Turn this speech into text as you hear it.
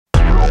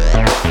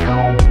You're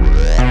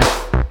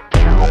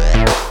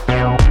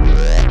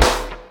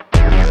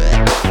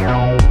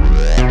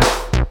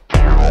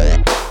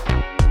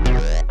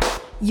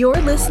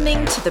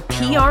listening to the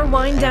PR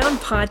Wind Down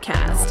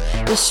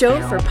Podcast, the show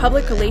for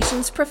public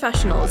relations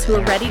professionals who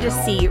are ready to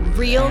see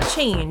real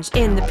change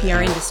in the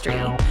PR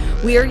industry.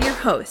 We are your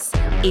hosts,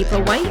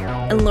 April White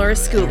and Laura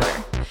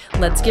Schooler.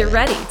 Let's get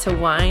ready to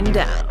wind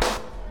down.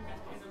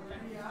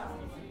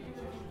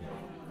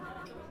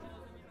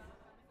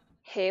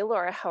 Hey,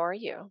 Laura, how are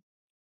you?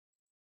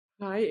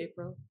 Hi,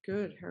 April.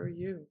 Good. How are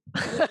you?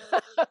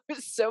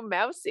 So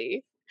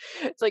mousy.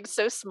 It's like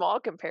so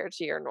small compared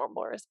to your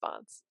normal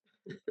response.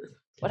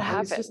 What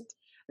happened?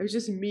 I was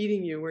just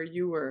meeting you where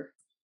you were.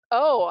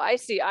 Oh, I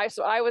see.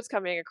 So I was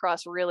coming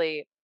across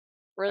really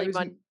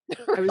mundane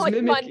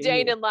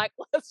and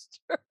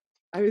lackluster.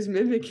 I was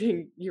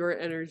mimicking your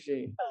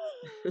energy.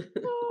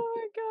 Oh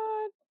my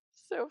God.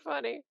 So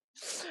funny.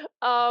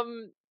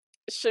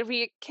 Should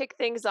we kick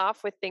things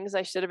off with things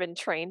I should have been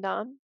trained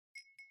on?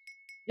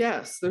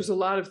 Yes, there's a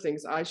lot of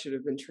things I should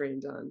have been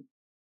trained on.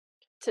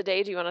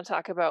 Today, do you want to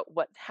talk about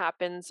what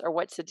happens or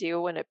what to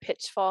do when a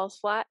pitch falls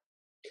flat?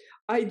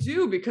 I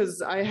do,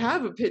 because I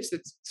have a pitch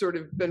that's sort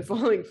of been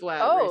falling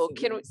flat. Oh,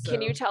 recently,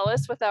 can you tell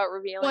us without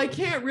revealing? Well, I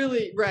can't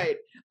really, right.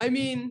 I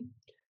mean,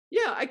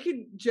 yeah, I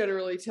could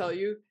generally tell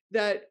you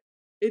that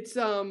it's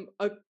a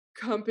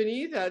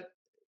company that,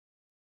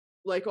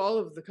 like all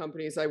of the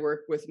companies I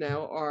work with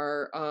now,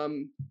 are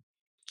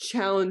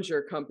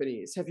challenger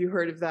companies. Have you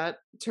heard of that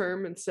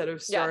term instead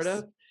of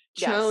startup?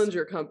 Yes.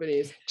 Challenger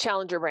companies.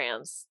 Challenger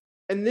brands.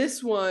 And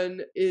this one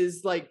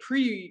is like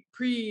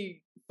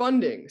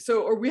pre-funding.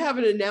 Or we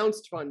haven't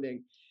announced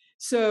funding.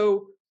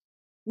 So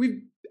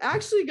we've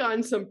actually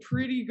gotten some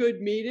pretty good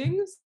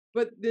meetings,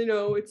 but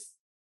it's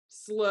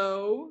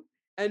slow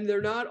and they're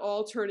not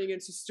all turning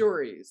into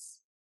stories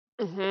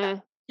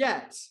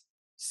yet.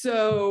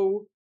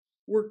 So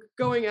we're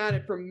going at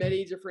it from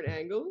many different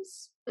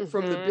angles,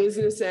 from the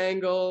business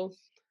angle,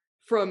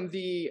 from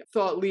the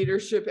thought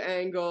leadership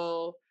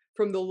angle,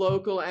 from the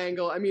local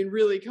angle. I mean,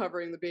 really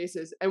covering the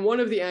bases. And one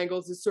of the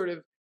angles is sort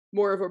of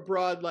more of a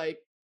broad, like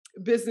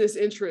business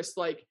interest,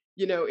 like,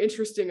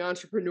 interesting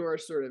entrepreneur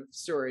sort of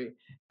story.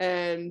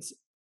 And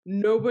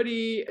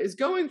nobody is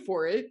going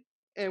for it.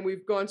 And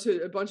we've gone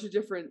to a bunch of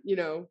different,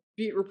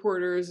 beat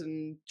reporters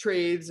and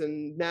trades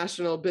and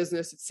national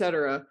business,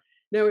 etc.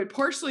 Now, it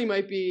partially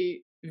might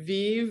be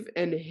ViVE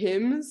and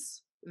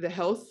HIMSS, the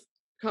health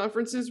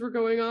conferences were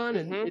going on,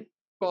 and it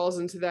falls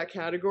into that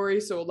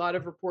category. So a lot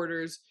of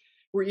reporters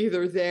were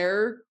either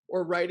there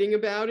or writing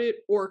about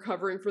it or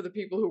covering for the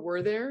people who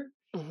were there.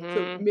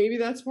 So maybe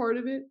that's part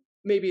of it.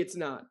 Maybe it's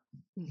not.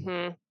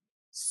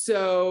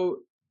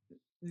 So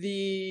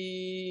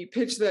the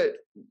pitch that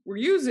we're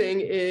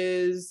using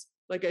is,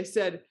 like I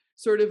said,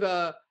 sort of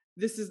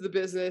this is the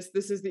business,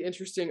 this is the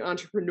interesting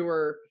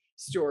entrepreneur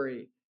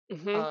story.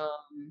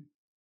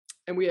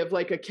 And we have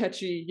like a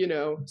catchy,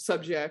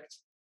 subject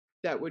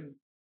that would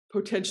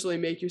potentially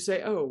make you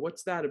say, oh,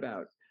 what's that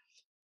about?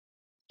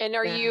 And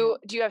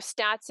do you have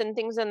stats and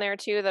things in there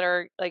too that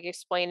are like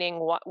explaining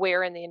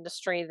where in the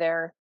industry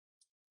they're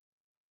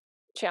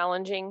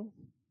challenging?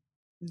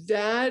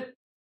 That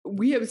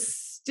we have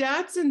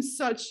stats and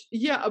such,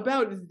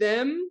 about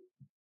them.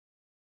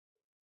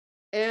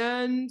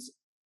 And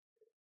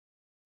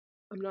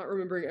I'm not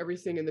remembering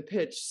everything in the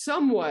pitch,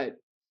 somewhat,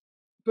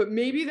 but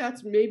maybe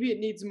it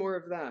needs more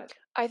of that.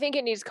 I think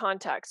it needs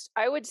context.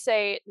 I would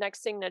say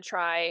next thing to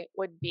try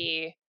would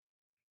be,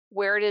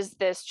 where does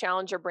this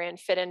challenger brand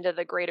fit into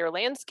the greater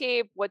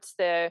landscape? What's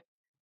the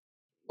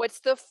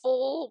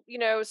full,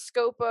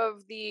 scope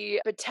of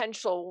the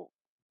potential,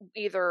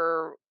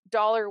 either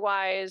dollar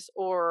wise,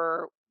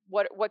 or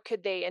what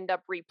could they end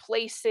up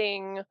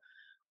replacing,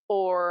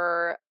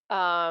 or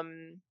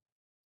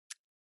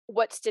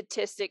what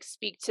statistics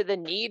speak to the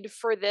need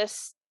for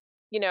this,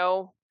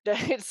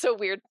 It's so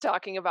weird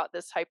talking about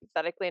this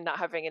hypothetically and not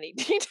having any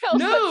details.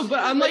 No, but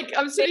I'm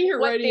sitting here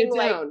writing it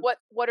down. Like,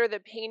 what are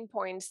the pain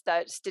points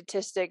that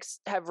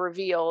statistics have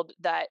revealed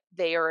that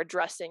they are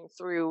addressing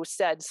through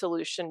said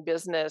solution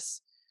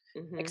business,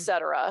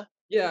 etc.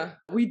 Yeah,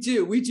 we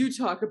do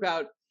talk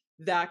about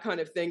that kind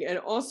of thing. And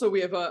also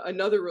we have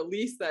another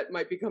release that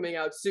might be coming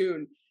out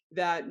soon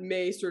that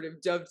may sort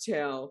of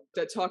dovetail,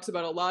 that talks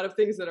about a lot of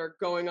things that are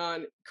going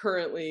on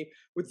currently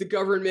with the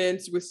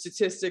government, with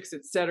statistics,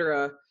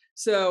 etc.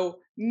 So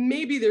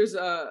maybe there's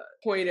a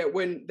point at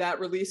when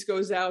that release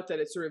goes out that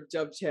it sort of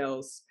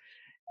dovetails,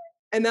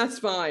 and that's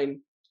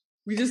fine.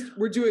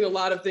 We're doing a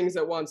lot of things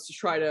at once to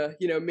try to,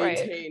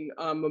 maintain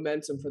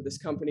momentum for this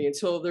company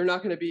until they're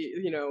not going to be,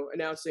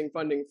 announcing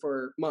funding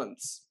for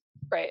months.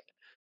 Right.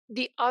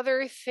 The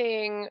other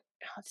thing,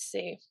 let's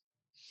see.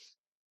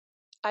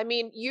 I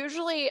mean,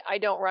 usually I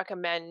don't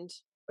recommend,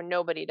 or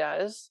nobody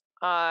does,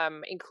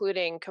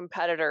 including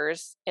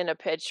competitors in a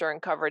pitch or in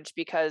coverage,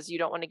 because you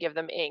don't want to give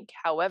them ink.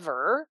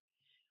 However,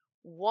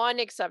 one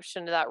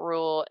exception to that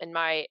rule, in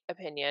my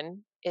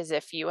opinion, is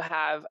if you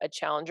have a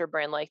challenger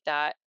brand like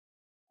that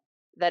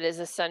is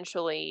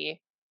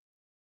essentially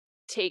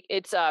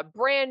it's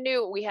brand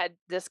new. We had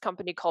this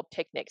company called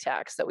Picnic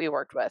Tax that we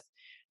worked with.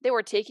 They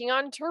were taking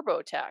on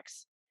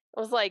TurboTax.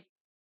 I was like,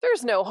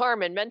 there's no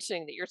harm in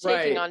mentioning that you're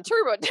taking Right. on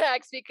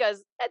TurboTax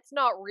because it's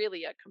not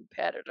really a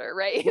competitor,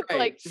 right?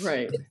 Right.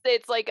 Right.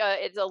 It's like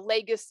it's a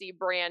legacy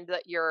brand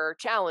that you're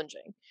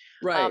challenging.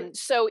 Right.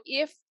 So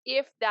if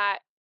that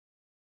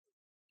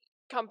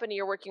company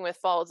you're working with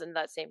falls in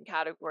that same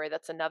category,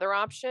 that's another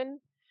option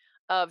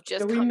of So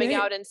just we coming may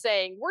out and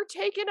saying, we're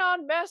taking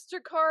on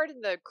MasterCard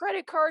and the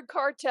credit card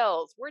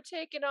cartels. We're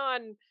taking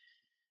on,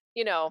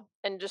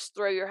 and just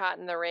throw your hat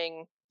in the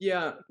ring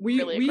Yeah,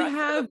 really we aggressive.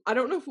 have, I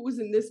don't know if it was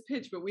in this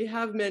pitch, but we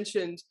have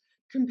mentioned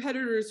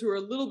competitors who are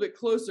a little bit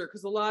closer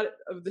because a lot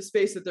of the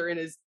space that they're in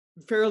is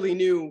fairly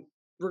new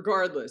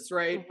regardless,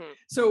 right? Mhm.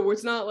 So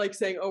it's not like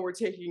saying, oh, we're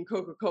taking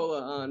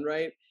Coca-Cola on,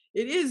 right?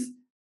 It is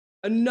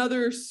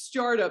another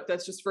startup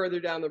that's just further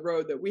down the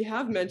road that we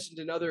have mentioned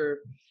in other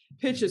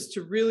pitches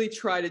to really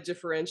try to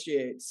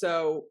differentiate.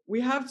 So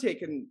we have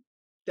taken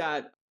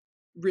that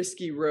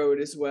risky road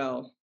as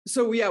well.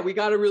 So yeah, we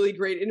got a really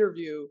great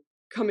interview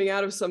coming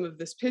out of some of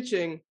this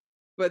pitching,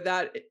 but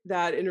that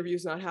interview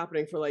is not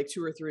happening for like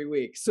 2 or 3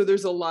 weeks. So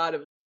there's a lot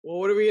of, well,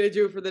 what are we going to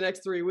do for the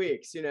next 3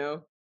 weeks?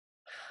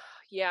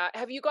 Yeah.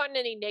 Have you gotten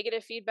any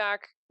negative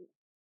feedback?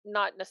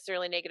 Not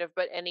necessarily negative,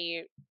 but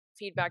any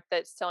feedback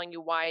that's telling you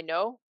why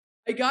no?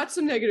 I got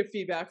some negative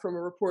feedback from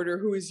a reporter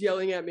who was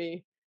yelling at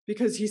me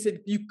because he said,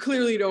 you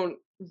clearly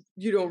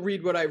you don't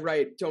read what I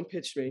write. Don't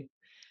pitch me.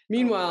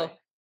 Meanwhile,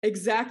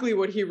 exactly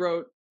what he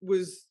wrote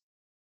was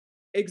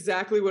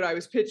exactly what I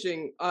was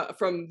pitching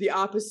from the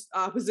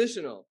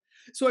oppositional.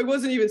 So I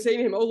wasn't even saying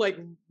to him, oh, like,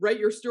 write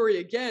your story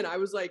again. I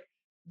was like,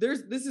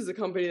 this is a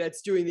company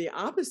that's doing the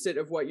opposite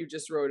of what you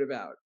just wrote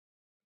about.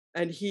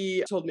 And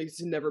he told me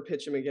to never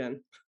pitch him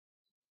again.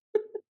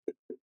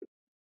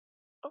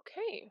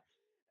 Okay.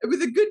 But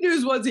the good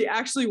news was he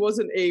actually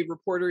wasn't a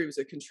reporter. He was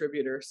a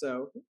contributor.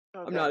 So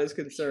I'm not Good. as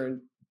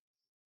concerned.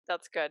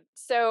 That's good.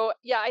 So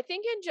yeah, I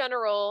think in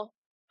general,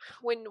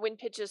 when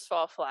pitches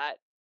fall flat,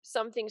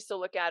 some things to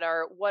look at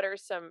are what are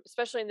some,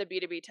 especially in the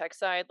B2B tech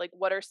side, like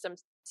what are some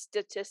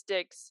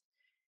statistics,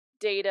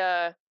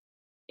 data,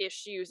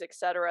 issues,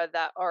 etc.,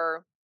 that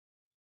are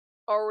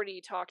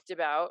already talked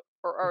about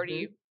or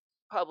already Hmm.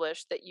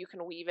 published that you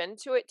can weave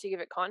into it to give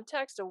it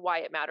context of why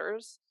it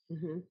matters.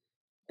 Hmm.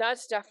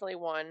 That's definitely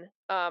one.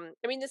 I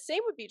mean, the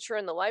same would be true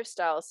in the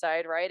lifestyle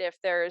side, right? If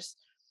there's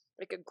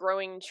like a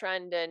growing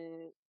trend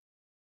in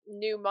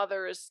new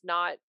mothers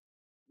not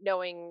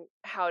knowing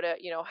how to,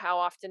 how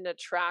often to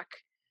track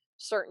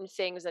certain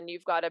things, and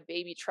you've got a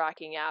baby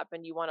tracking app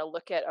and you want to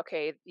look at,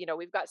 okay,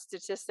 we've got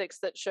statistics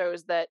that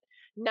shows that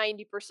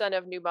 90%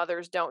 of new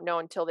mothers don't know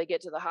until they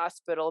get to the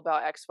hospital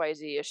about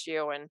XYZ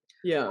issue, and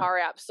Yeah. our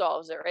app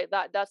solves it, right?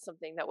 That's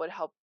something that would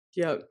help.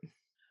 Yeah.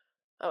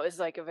 Oh, it's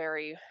like a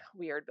very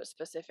weird but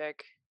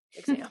specific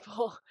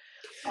example.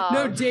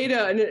 No, um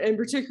data, and but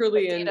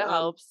particularly data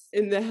helps.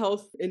 in the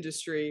health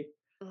industry,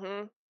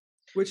 Hmm.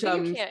 which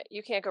But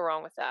you can't go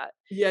wrong with that.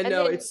 yeah, And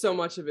no, then, it's so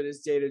much of it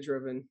is data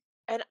driven.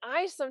 and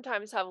I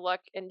sometimes have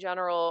luck in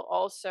general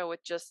also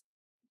with just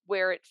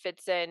where it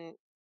fits in.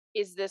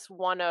 Is this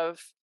one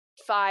of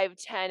 5,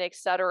 10,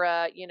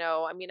 etc.?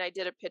 I mean, I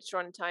did a pitch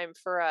one time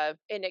for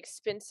an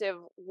expensive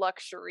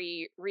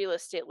luxury real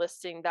estate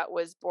listing that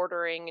was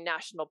bordering a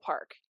national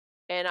park.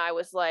 And I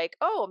was like,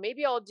 oh,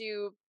 maybe I'll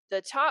do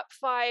the top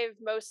 5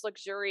 most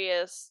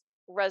luxurious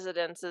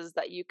residences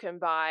that you can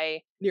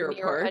buy Near a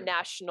near a park?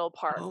 national Oh,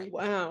 park.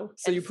 wow.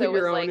 So And you put so it was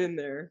your own like, in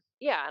there.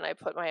 yeah, and I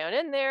put my own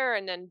in there,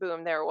 and then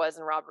boom, there it was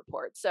in Rob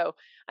Report. So,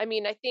 I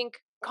mean, I think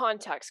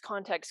context,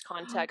 context,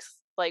 context,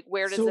 like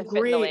where does So it fit in the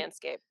great,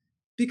 landscape?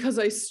 because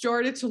I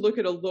started to look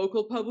at a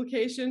local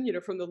publication,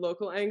 from the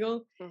local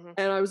angle, Hmm.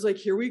 and I was like,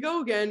 here we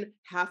go again.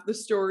 Half the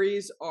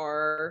stories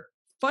are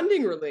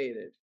funding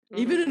related,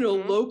 even in a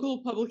Hmm.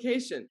 local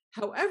publication.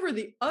 However,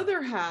 the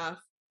other half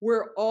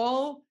were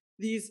all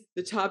the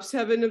top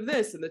 7 of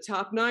this and the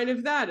top 9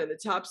 of that and the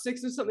top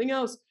 6 of something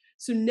else.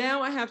 So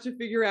now I have to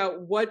figure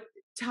out what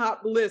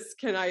top lists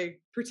can I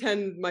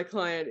pretend my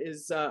client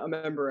is a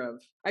member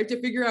of. I have to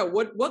figure out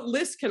what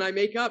list can I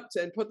make up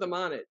and put them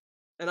on it.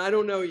 And I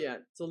don't know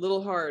yet. It's a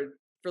little hard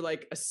for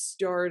like a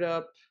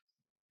startup,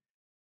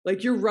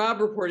 like your Rob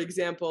Report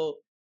example.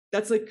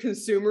 That's like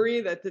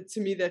consumery. That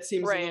to me that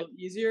seems a Right. little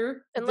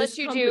easier. Unless This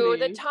you do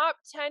the company, top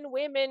 10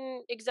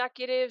 women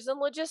executives in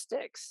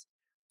logistics,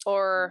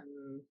 or,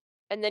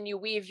 and then you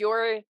weave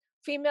your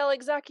female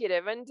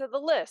executive into the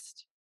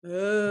list.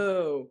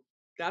 oh,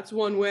 that's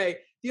one way.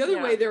 The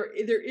other way,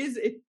 Yeah. there is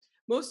it.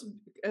 Most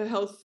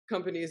health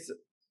companies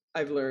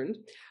I've learned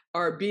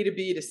are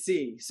B2B to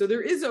C. So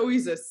there is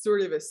always a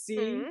sort of a C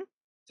Hmm.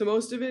 to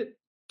most of it.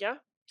 Yeah.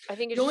 I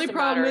think The it's only just a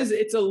problem matter. is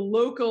it's a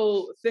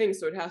local thing,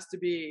 so it has to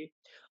be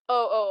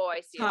Oh,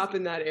 I see. I top see.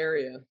 in that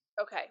area.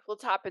 Okay, we'll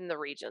top in the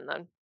region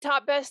then.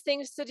 Top best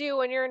things to do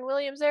when you're in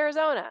Williams,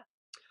 Arizona.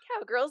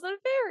 Cowgirls and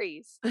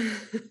fairies.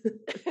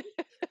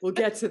 We'll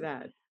get to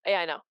that.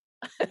 Yeah, I know.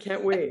 I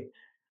can't wait.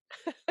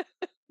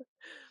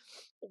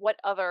 What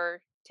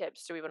other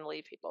tips do we want to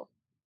leave people?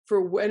 for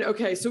when,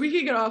 okay, so we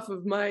can get off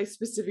of my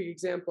specific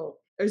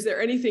example. Is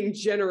there anything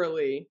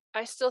generally?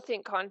 I still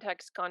think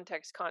context,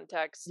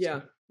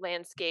 Yeah.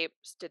 landscape,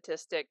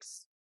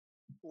 statistics,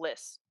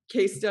 lists.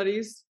 Case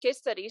studies? Case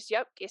studies,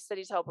 yep. Case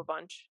studies help a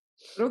bunch.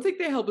 I don't think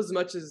they help as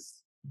much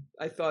as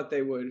I thought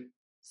they would.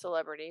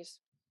 Celebrities,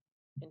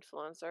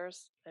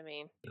 influencers. I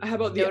mean, how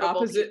about the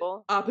notable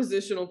people.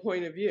 oppositional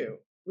point of view?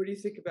 What do you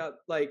think about,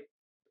 like,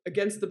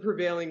 against the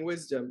prevailing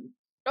wisdom?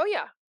 Oh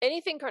yeah,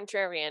 anything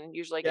contrarian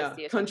usually gets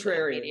the attention of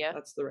the contrarian. media.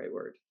 That's the right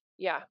word.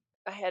 Yeah,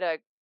 I had a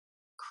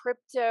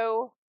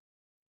crypto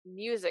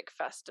music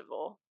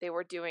festival. They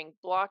were doing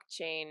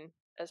blockchain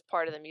as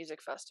part of the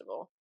music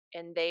festival,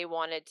 and they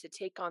wanted to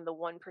take on the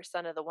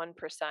 1% of the 1%.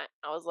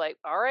 I was like,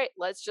 all right,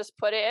 let's just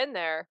put it in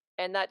there.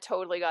 And that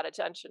totally got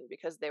attention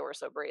because they were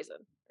so brazen,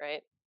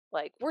 right?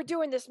 Like, we're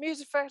doing this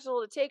music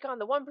festival to take on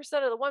the 1% of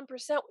the 1%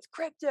 with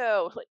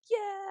crypto. Like,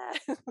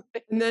 yeah.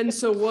 And then,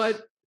 so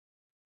what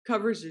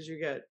coverage did you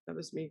get? That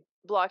was me.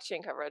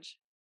 Blockchain coverage.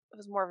 It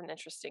was more of an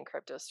interesting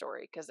crypto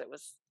story because it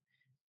was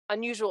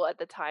unusual at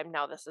the time.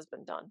 Now this has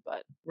been done,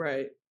 but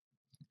right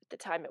at the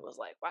time it was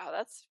like, wow,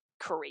 that's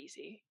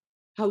crazy.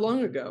 How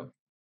long ago?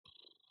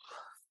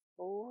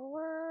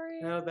 4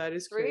 years? No, that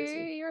is 3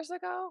 crazy. years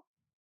ago?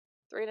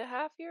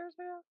 3.5 years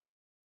ago?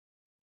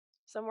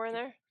 Somewhere in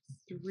there?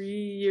 3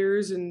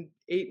 years and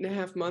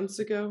 8.5 months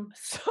ago?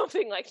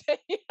 Something like that.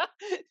 Yeah.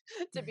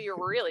 To be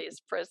really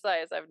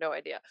precise, I have no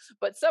idea.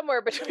 But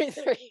somewhere between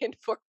 3 and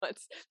 4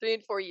 months, 3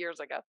 and 4 years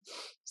ago.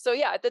 So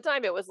yeah, at the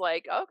time it was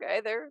like,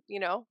 okay, they're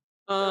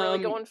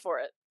really going for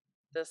it.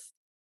 This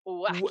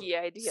wacky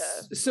idea.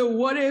 So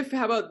what if,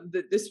 how about,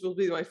 this will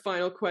be my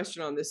final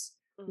question on this.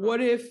 Mm-hmm.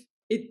 What if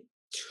it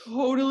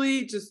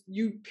totally just,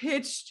 you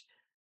pitched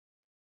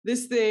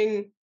this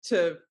thing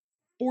to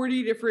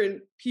 40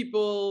 different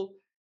people,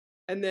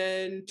 and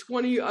then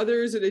 20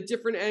 others at a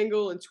different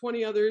angle, and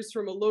 20 others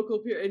from a local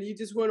peer, and you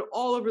just went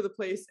all over the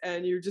place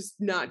and you're just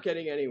not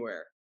getting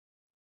anywhere?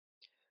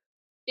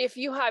 If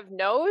you have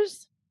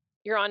no's,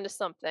 you're onto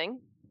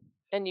something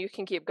and you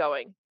can keep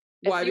going.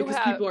 Why? Because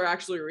people are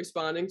actually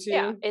responding to you?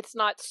 Yeah, it's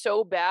not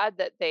so bad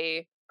that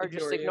they are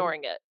just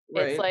ignoring it.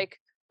 Right. It's like,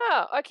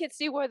 oh, I can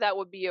see why that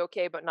would be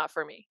okay, but not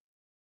for me.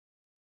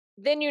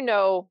 Then you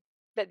know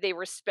that they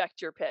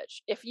respect your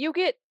pitch. If you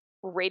get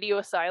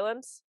radio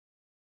silence,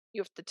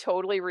 you have to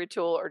totally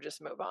retool or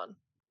just move on.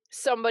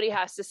 Somebody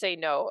has to say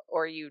no,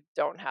 or you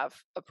don't have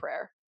a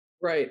prayer.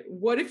 Right.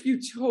 What if you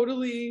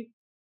totally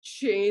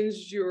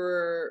changed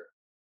your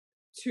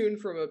tune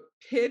from a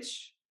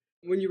pitch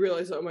when you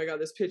realize, oh my God,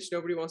 this pitch,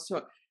 nobody wants to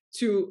talk,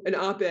 to an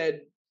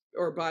op-ed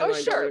or byline? Oh,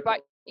 sure. Article?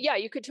 But yeah,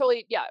 you could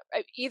totally, yeah.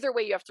 Either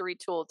way, you have to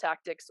retool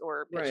tactics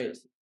or pitches. Right.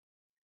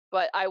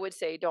 But I would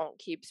say don't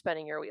keep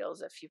spinning your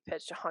wheels if you've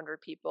pitched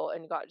 100 people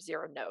and got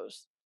 0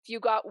 no's. If you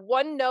got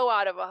 1 no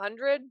out of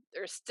 100,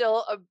 there's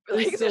still a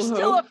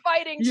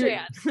fighting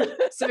chance.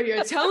 So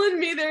you're telling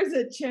me there's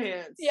a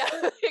chance? Yeah,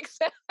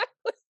 exactly.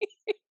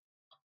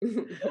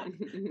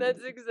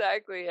 That's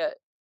exactly it.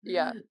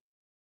 Yeah.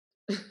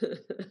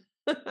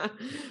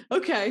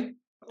 Okay.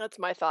 That's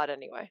my thought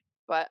anyway.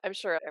 But I'm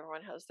sure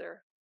everyone has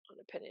their own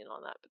opinion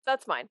on that. But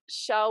that's mine.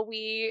 Shall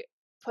we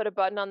put a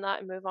button on that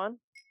and move on?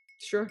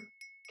 Sure.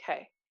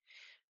 Okay.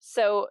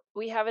 So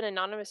we have an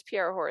anonymous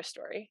PR horror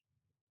story.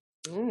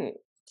 Oh,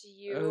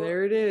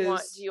 there it is.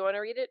 Do you want to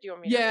read it? Do you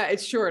want me to read it?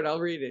 It's short. I'll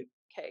read it.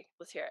 Okay,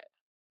 let's hear it.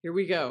 Here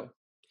we go.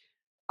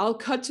 I'll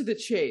cut to the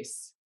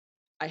chase.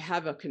 I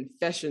have a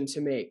confession to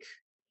make.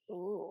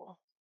 Ooh.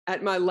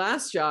 At my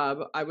last job,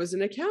 I was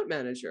an account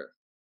manager.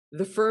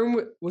 The firm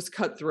was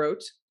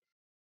cutthroat.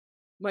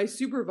 My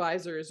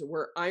supervisors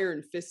were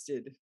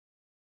iron-fisted,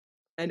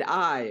 and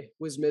I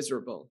was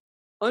miserable.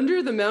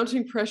 Under the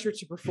mounting pressure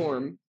to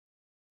perform,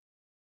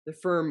 the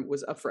firm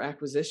was up for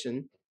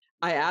acquisition.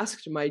 I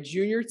asked my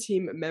junior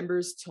team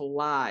members to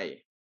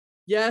lie.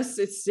 Yes,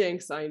 it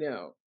stinks, I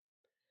know.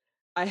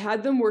 I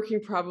had them working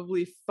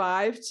probably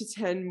 5 to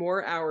 10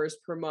 more hours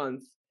per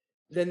month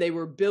than they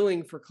were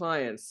billing for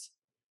clients,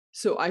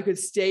 so I could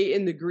stay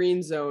in the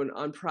green zone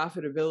on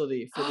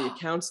profitability for the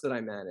accounts that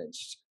I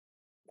managed.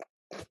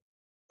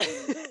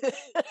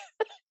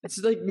 It's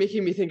like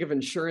making me think of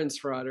insurance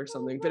fraud or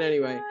something. But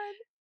anyway,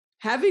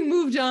 having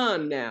moved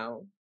on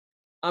now,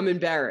 I'm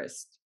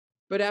embarrassed.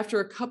 But after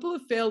a couple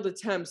of failed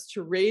attempts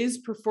to raise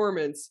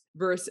performance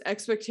versus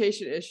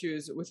expectation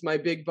issues with my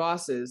big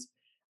bosses,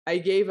 I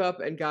gave up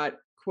and got,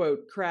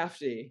 quote,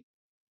 crafty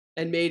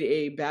and made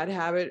a bad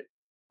habit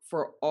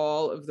for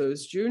all of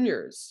those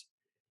juniors.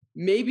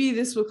 Maybe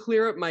this will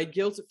clear up my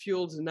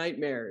guilt-fueled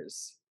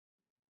nightmares.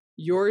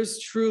 Yours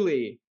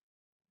truly,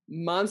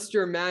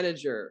 Monster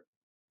Manager.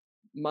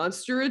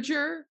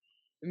 Monsterager?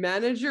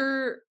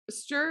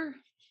 Manager-ster?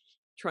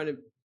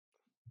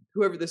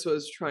 Whoever this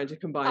was trying to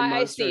combine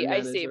monster and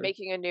manager. I see.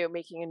 Making a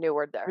new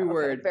word there. New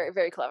word. Very,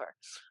 very clever.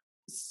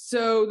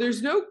 So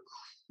there's no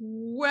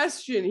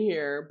question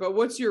here, but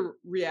what's your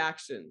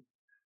reaction?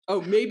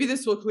 Oh, maybe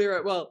this will clear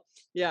it. Well,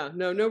 yeah,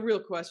 no real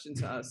question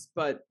to us,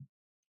 but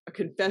a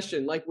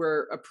confession, like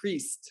we're a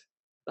priest,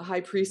 the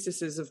high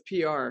priestesses of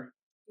PR.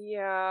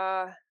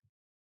 Yeah.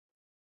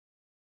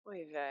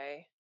 Oy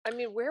vey. I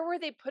mean, where were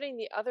they putting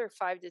the other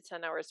 5 to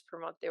 10 hours per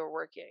month they were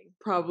working?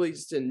 Probably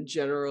just in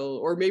general,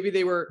 or maybe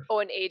they were, Oh,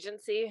 an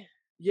agency?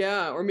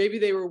 yeah, or maybe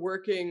they were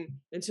working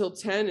until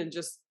 10 and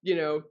just,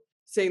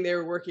 saying they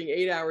were working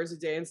 8 hours a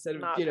day instead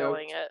of, Not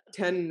billing it.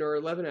 10 or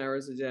 11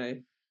 hours a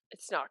day.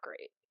 It's not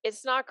great.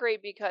 It's not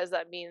great because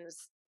that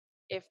means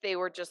if they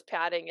were just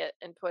padding it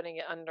and putting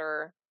it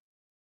under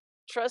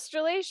trust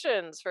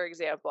relations, for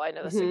example, I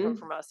know this didn't come Hmm.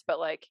 from us, but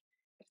like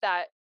if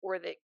that were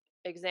the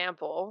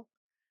example,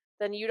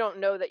 then you don't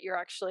know that you're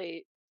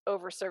actually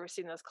over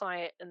servicing this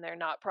client and they're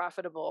not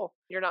profitable.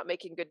 You're not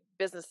making good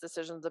business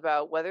decisions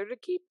about whether to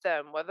keep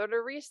them, whether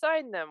to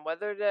re-sign them,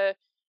 whether to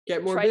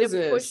Get more try to push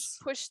business.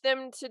 push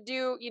them to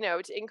do,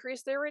 to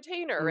increase their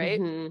retainer, right?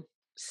 Hmm.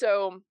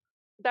 So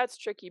that's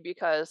tricky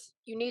because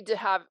you need to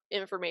have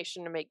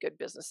information to make good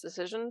business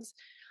decisions,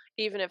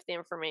 even if the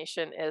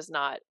information is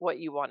not what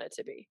you want it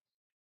to be.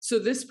 So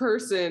this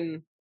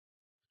person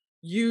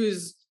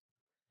used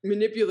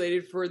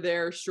manipulated for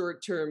their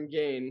short-term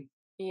gain.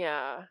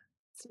 Yeah,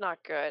 it's not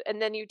good. And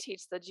then you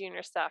teach the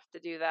junior staff to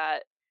do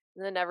that,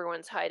 and then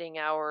everyone's hiding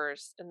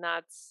hours, and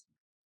that's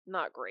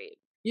not great.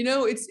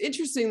 It's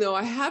interesting though.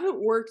 I haven't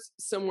worked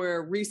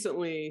somewhere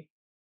recently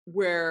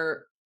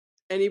where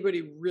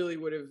anybody really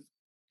would have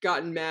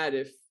gotten mad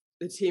if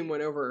the team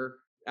went over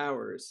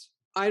hours.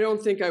 I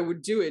don't think I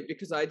would do it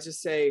because I'd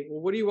just say, well,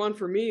 what do you want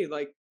from me?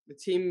 Like the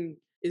team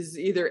is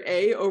either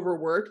A,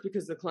 overworked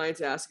because the client's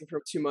asking for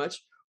too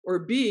much, or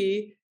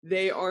B,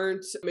 they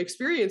aren't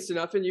experienced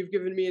enough and you've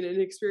given me an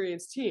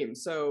inexperienced team.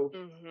 So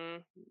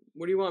Mhm.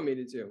 what do you want me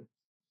to do?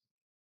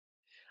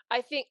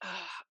 I think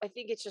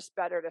it's just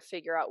better to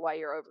figure out why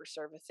you're over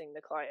servicing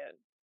the client.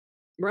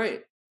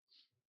 Right.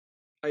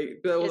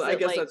 Bill, Is I it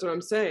guess like, that's what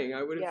I'm saying.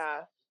 I would have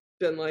yeah.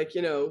 been like,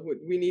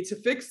 we need to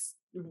fix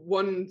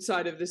one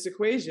side of this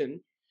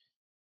equation.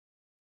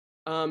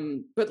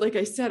 But like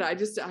I said,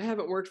 I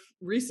haven't worked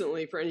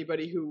recently for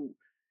anybody who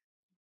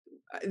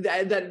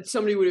that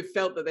somebody would have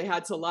felt that they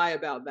had to lie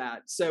about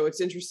that. So it's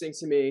interesting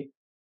to me.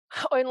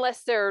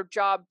 Unless their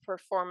job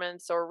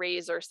performance or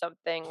raise or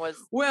something was,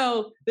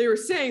 Well, they were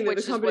saying that the which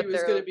is company what was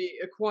going they're, to be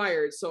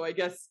acquired, so I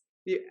guess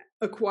the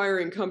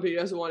acquiring company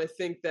doesn't want to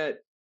think that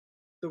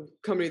the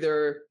company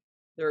their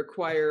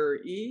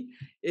acquiree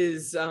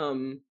is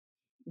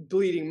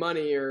bleeding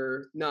money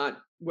or not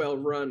well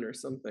run or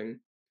something.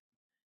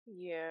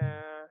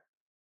 yeah.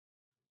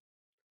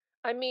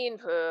 I mean,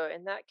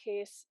 in that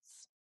case,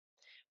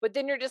 but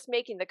then you're just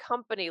making the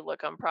company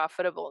look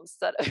unprofitable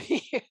instead of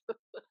you.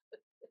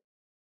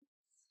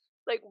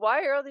 Like,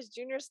 why are all these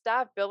junior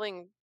staff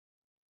billing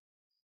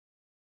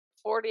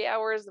 40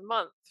 hours a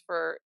month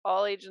for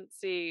all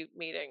agency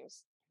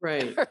meetings?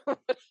 Right. Or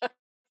whatever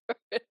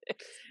it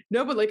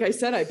No, but like I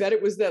said, I bet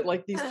it was that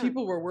like these is.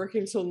 people were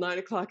working till 9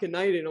 o'clock at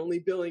night and only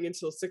billing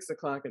until 6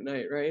 o'clock at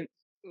night, right?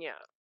 Yeah.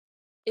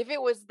 If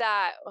it was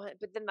that,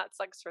 but then that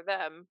sucks for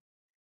them.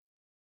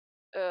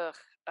 Ugh,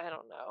 I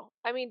don't know.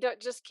 I mean,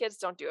 just kids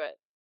don't do it.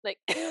 Like,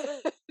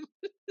 don't,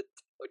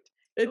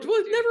 It don't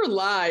was do never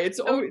lie. It's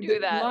don't always do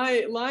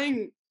that.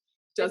 lying It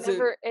doesn't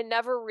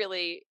never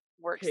really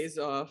works. pays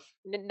off.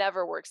 It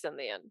never works in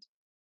the end.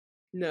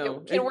 It No,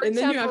 can work and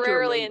then you have to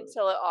temporarily remember.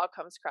 until it all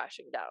comes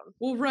crashing down.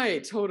 Well,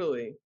 right,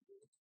 totally.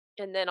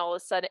 And then all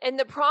of a sudden, and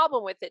the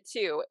problem with it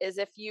too is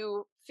if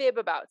you fib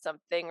about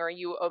something or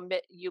you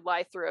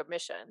lie through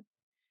omission,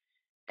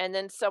 and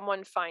then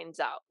someone finds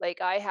out. Like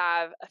I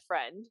have a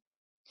friend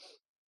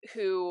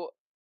who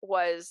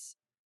was,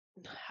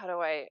 how do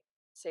I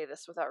say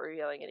this without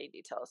revealing any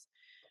details?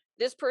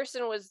 This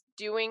person was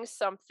doing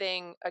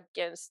something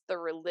against the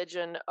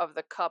religion of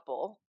the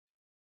couple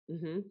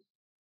Mhm.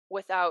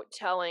 without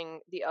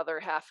telling the other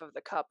half of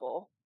the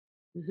couple.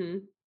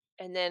 Mhm.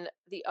 And then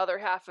the other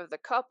half of the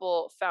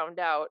couple found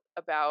out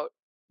about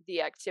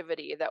the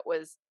activity that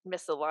was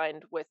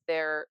misaligned with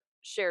their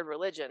shared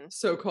religion.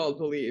 So-called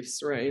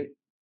beliefs, right?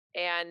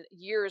 And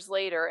years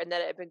later, and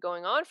that it had been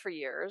going on for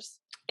years.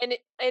 And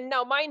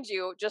now mind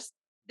you, just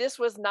this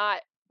was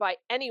not by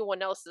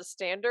anyone else's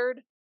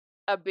standard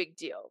a big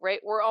deal, right?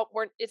 We're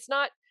it's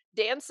not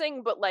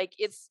dancing, but like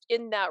it's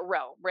in that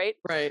realm, right?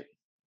 Right.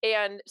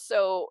 And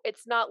so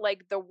it's not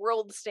like the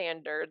world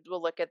standard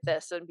will look at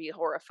this and be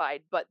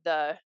horrified, but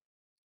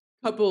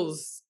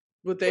Couples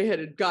what they had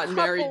the gotten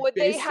couple, married what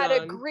they based had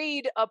on.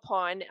 agreed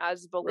upon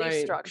as belief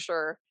Right.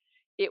 structure,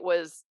 it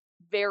was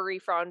very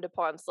frowned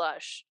upon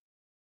slash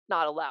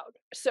not allowed.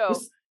 So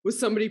Was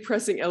somebody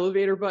pressing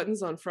elevator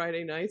buttons on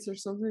Friday nights or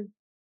something?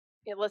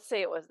 yeah, let's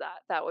say it was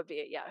that. That would be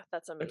it. Yeah,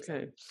 that's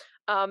amazing.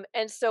 Okay.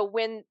 And so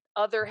when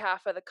other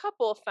half of the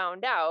couple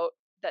found out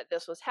that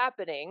this was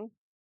happening,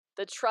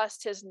 the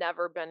trust has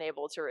never been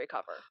able to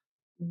recover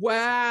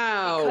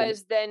Wow.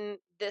 because then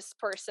this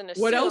person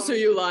What else are assumed,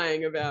 you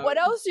lying about? what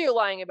else are you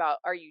lying about?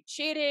 Are you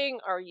cheating?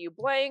 Are you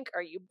blank?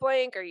 Are you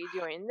blank? Are you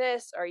doing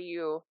this? Are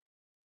you?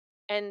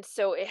 And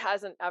so it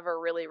hasn't ever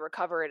really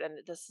recovered. And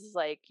this is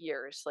like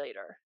years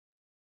later.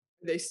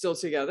 Are they still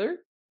together?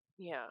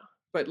 Yeah.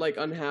 But like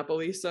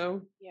unhappily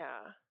so? Yeah.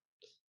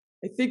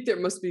 I think there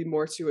must be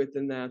more to it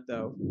than that,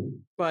 though,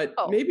 but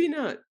Oh, maybe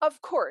not.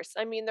 of course.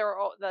 I mean, they're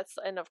all that's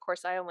and of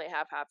course I only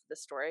have half of the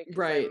story because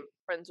Right. I'm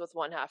friends with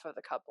one half of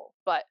the couple.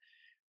 But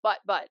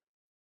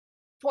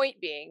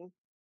point being,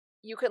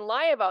 you can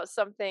lie about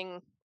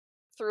something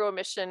through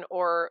omission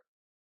or,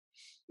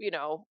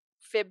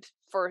 fib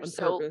for On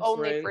so purpose,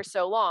 only right? for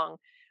so long.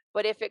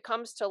 But if it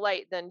comes to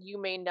light, then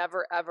you may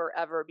never, ever,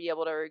 ever be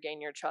able to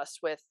regain your trust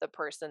with the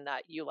person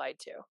that you lied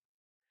to.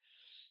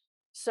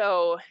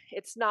 So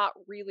it's not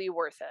really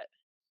worth it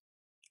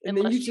And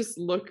then unless you just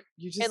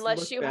unless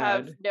look you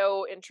have bad.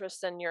 no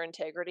interest in your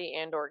integrity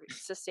and or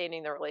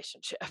sustaining the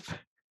relationship.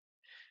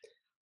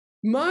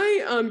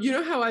 My, you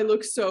know how I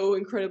look so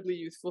incredibly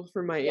youthful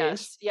for my age?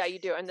 Yes, yeah, you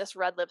do. And this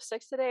red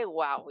lipstick today,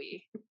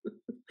 wowee.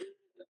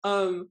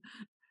 Um,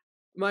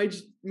 my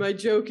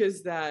joke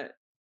is that,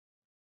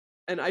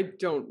 and I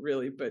don't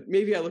really, but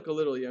maybe I look a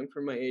little young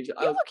for my age.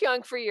 You look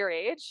young for your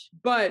age.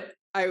 But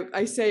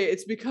I say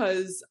it's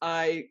because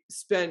I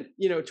spent,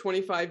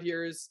 25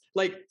 years,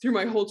 like through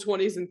my whole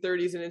 20s and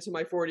 30s and into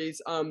my 40s,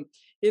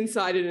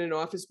 inside in an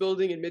office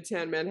building in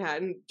Midtown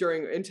Manhattan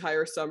during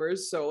entire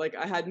summers. So like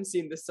I hadn't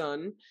seen the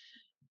sun.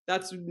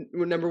 That's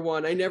number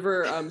one. I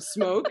never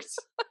smoked,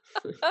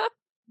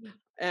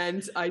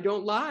 and I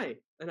don't lie.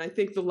 And I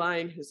think the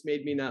lying has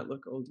made me not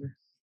look older.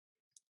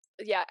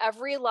 Yeah,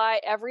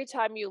 every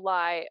time you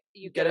lie,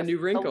 you Get get a new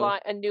wrinkle.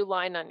 a new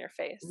line on your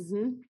face.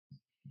 Hmm.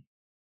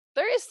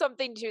 There is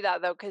something to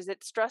that though, because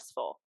it's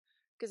stressful.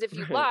 Because if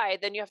you Right. lie,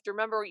 then you have to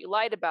remember what you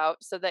lied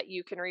about so that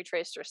you can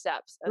retrace your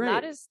steps, and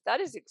Right. that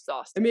is And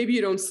exhausting. maybe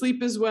you don't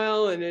sleep as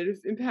well, and it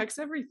impacts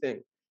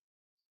everything.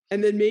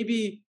 And then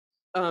maybe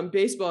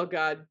baseball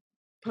god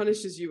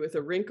punishes you with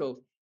a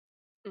wrinkle.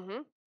 Hmm.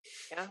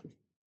 Yeah,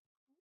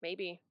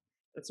 maybe.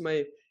 That's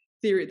my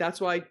theory.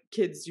 That's why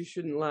kids, you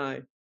shouldn't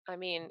lie. I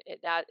mean,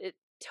 it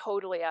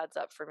totally adds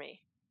up for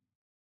me.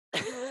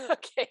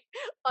 Okay.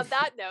 On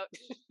that note,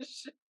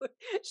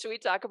 should we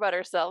talk about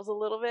ourselves a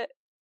little bit?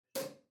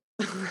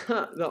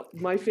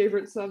 My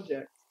favorite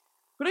subject.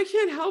 But I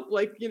can't help,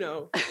 like,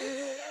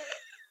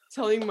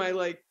 telling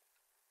my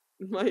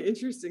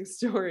interesting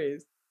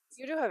stories.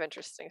 You do have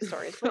interesting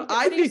stories. What do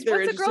I think they're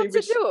what's a girl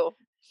interesting, to but do?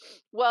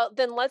 Well,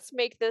 then let's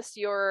make this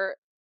your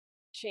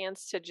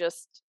chance to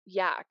just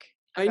yak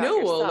I about know.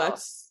 Well, yourself.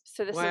 that's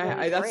So this is why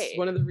gonna be that's great.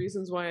 one of the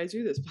reasons why I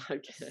do this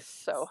podcast.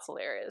 So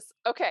hilarious.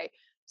 Okay.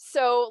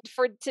 So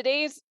for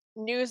today's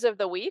news of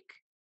the week,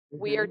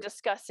 we are Hmm.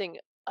 discussing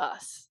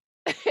us.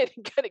 And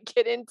gonna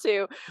get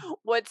into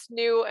what's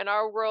new in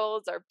our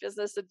worlds, our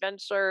business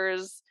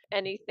adventures,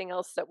 anything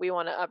else that we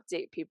want to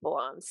update people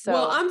on. Well,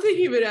 So, I'm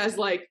thinking of it as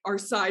like our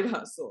side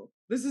hustle.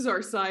 This is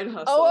our side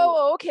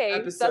hustle okay.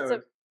 That's a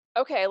episode.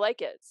 okay. I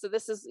like it. So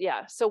this is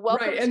yeah. So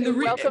Right. And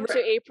welcome to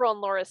April and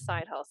Laura's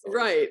side hustles.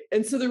 right.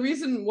 And so the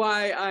reason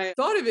why I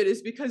thought of it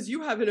is because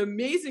you have an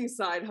amazing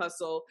side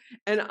hustle,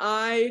 and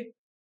I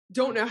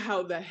don't know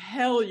how the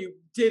hell you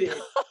did it.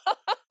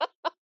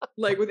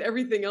 Like with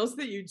everything else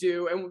that you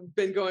do and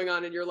been going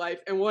on in your life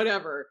and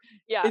whatever.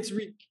 Yeah. It's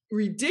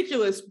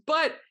ridiculous,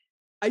 but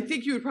I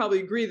think you would probably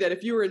agree that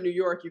if you were in New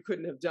York, you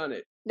couldn't have done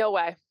it. No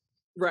way.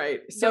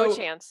 Right. No So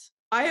chance.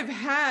 I have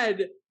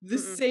had the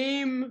Mm-mm.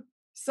 same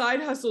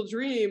side hustle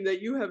dream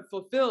that you have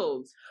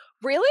fulfilled.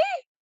 Really?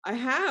 I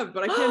have,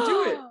 but I can't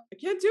do it. I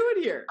can't do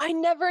it here. I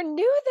never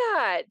knew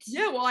that.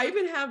 Yeah, well, I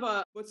even have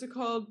a, what's it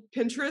called?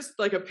 Pinterest,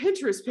 like a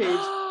Pinterest page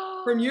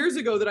from years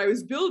ago that I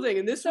was building,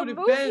 and this So would have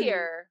move been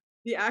here.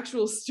 the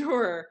actual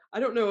store.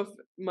 I don't know if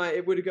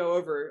it would go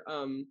over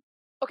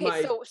Okay,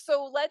 my.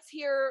 so let's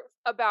hear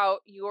about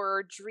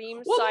your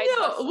dream Well, side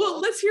no. hustle. Well,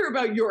 let's hear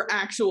about your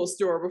actual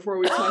store before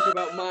we talk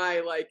about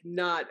my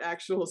not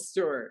actual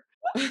store.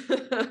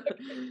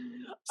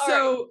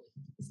 So,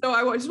 so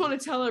I just want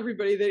to tell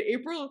everybody that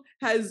April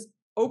has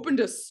opened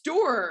a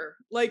store.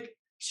 Like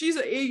she's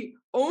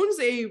owns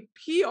a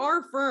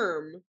PR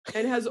firm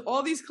and has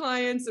all these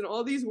clients and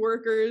all these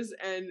workers,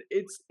 and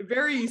it's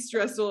very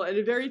stressful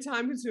and very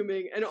time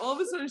consuming. And all of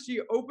a sudden, she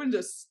opened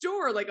a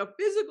store, like a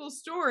physical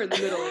store, in the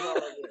middle of all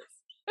of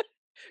this.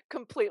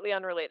 Completely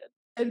unrelated.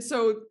 And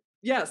so,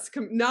 yes,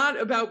 not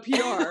about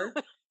PR,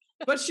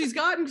 but she's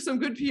gotten some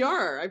good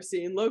PR I've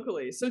seen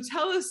locally. So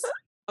tell us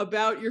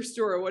about your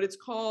store, what it's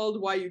called,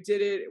 why you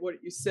did it, what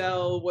you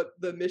sell, what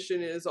the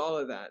mission is, all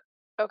of that.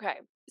 Okay.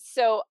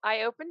 So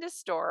I opened a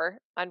store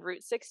on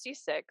Route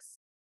 66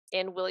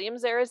 in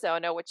Williams,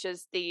 Arizona, which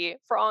is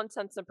for all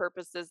intents and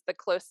purposes, the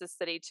closest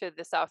city to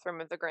the south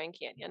rim of the Grand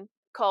Canyon,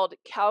 called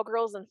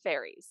Cowgirls and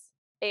Fairies.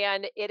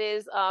 And it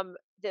is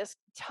this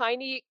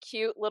tiny,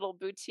 cute little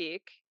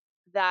boutique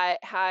that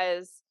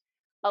has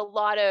a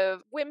lot of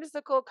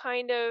whimsical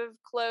kind of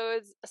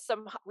clothes,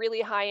 some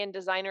really high-end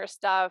designer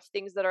stuff,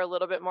 things that are a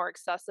little bit more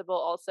accessible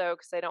also,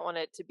 because I don't want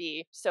it to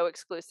be so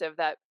exclusive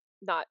that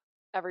not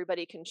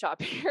everybody can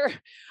shop here.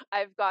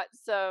 I've got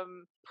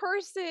some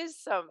purses,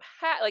 some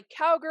like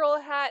cowgirl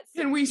hats,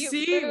 Can some we cute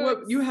see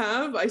what you boots.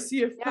 have? I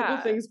see a couple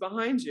Yeah. things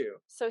behind you.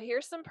 So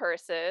here's some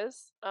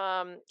purses.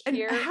 And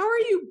Here. how are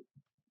you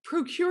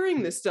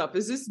procuring this stuff?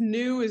 Is this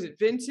new? Is it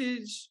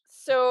vintage?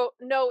 So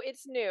no,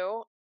 it's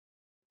new.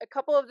 a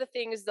couple of the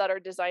things that are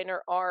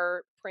designer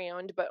are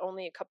pre-owned, but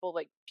only a couple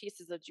like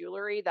pieces of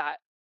jewelry that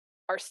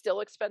are still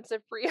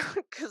expensive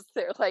pre-owned because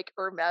they're like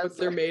What Hermes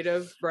they're made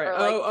of, right? or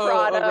like Oh,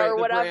 Prada right, or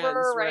the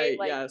whatever, brands, right? right?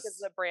 Like because Yes,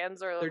 the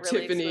brands are they're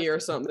really Tiffany or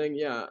expensive. something.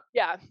 Yeah.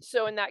 Yeah.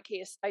 So in that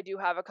case, I do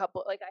have a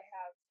couple. Like I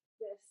have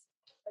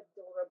this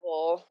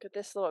adorable. Look at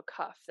this little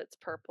cuff that's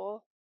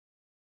purple.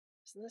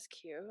 Isn't this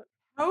cute?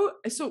 How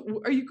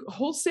so? Are you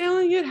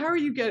wholesaling it? How are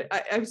you getting?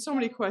 I have so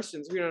many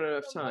questions. We don't have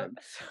enough time.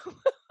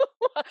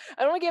 I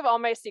don't want to give all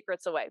my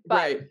secrets away, but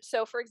Right.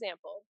 so for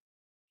example,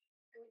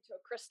 I went to a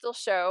crystal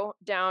show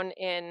down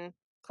in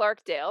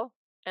Clarkdale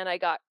and I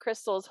got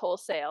crystals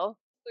wholesale.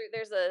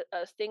 There's a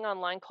thing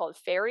online called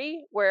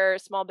Fairy where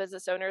small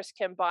business owners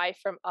can buy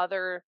from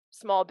other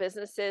small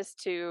businesses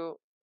to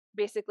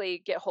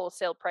basically get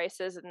wholesale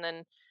prices and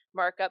then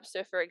mark up.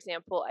 So, for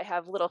example, I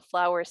have little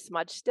flower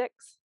smudge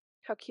sticks.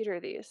 How cute are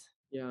these?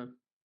 Yeah.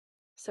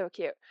 So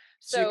cute.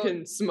 So you So,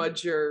 can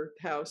smudge your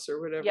house or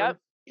yep. whatever.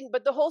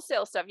 But the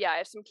wholesale stuff, yeah, I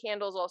have some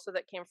candles also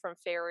that came from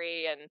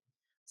Fairy and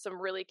some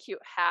really cute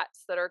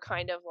hats that are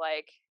kind of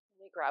like,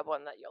 let me grab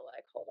one that you'll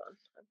like. Hold on.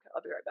 Okay,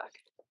 I'll be right back.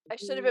 I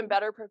should have been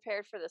better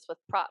prepared for this with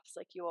props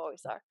like you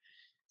always are.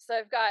 So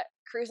I've got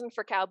Cruising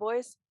for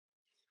Cowboys,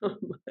 Oh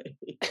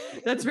my.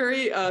 That's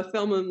very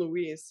Thelma and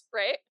Louise.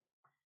 right?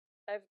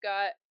 I've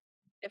got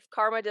If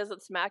Karma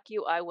Doesn't Smack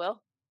You, I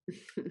Will.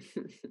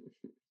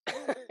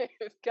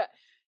 I've got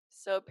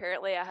So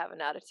Apparently I Have an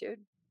Attitude.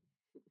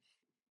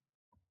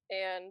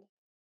 And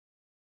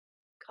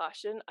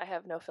Caution, I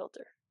Have No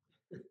Filter.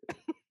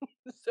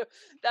 So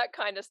that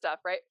kind of stuff,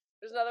 right?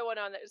 There's another one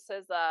on that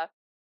says,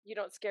 You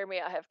Don't Scare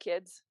Me, I Have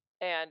Kids.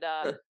 And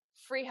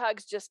Free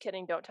Hugs, Just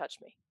Kidding, Don't Touch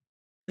Me.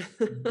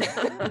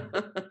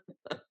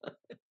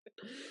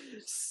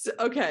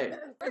 Okay.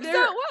 Works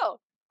out well.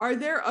 Are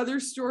there other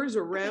stores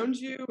around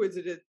you? Is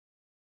it a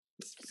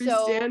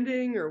So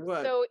freestanding or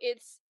what?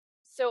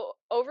 So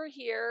over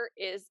here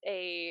is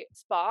a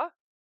spa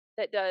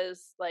that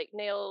does like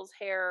nails,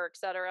 hair,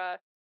 etc.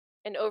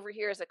 And over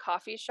here is a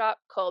coffee shop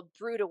called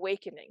Brood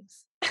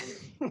Awakenings.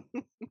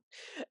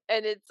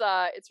 And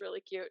it's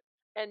really cute.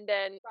 And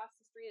then across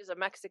the street is a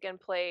Mexican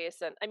place,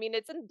 and I mean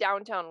it's in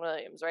downtown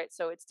Williams, right?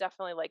 So it's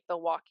definitely like the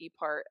walky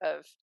part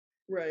of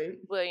Right.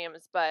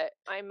 Williams, but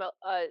I'm a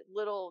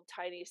little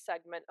tiny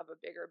segment of a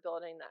bigger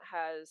building that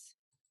has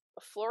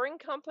a flooring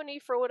company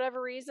for whatever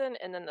reason,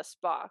 and then the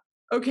spa.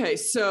 Okay,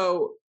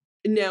 so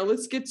now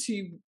let's get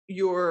to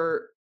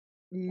your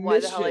mission. Why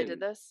the hell I did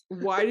this?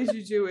 Why did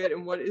you do it,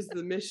 and what is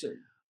the mission?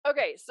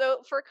 Okay,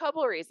 so for a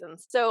couple of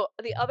reasons. So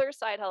the other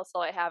side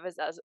hustle I have is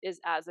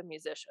as a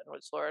musician,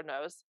 which Laura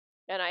knows,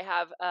 and I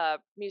have a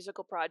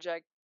musical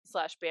project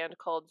slash band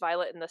called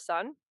Violet in the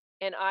Sun.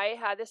 And I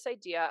had this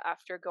idea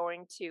after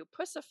going to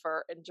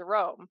Pussifer in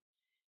Jerome,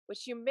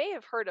 which you may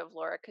have heard of,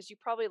 Laura, because you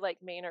probably like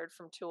Maynard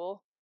from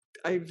Tool.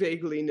 I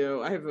vaguely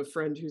know. I have a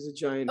friend who's a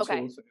giant Okay.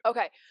 Tool fan.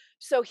 Okay.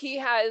 So he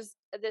has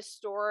this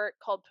store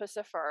called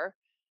Pussifer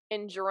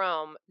in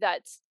Jerome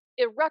that's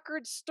a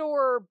record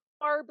store,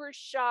 barber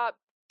shop,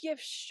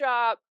 gift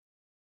shop,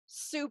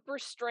 super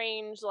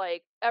strange,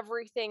 like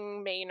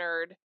everything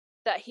Maynard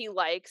that he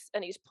likes,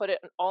 and he's put it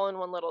all in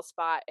one little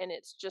spot, and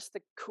it's just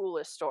the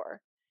coolest store.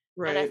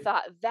 And I Right.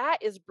 thought that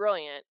is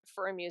brilliant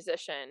for a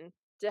musician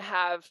to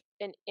have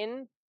an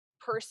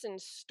in-person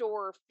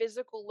store,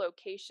 physical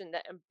location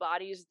that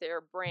embodies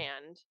their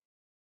brand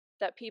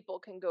that people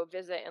can go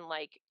visit and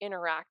like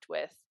interact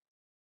with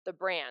the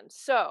brand.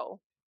 So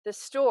the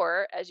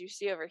store, as you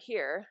see over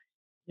here,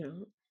 Yeah.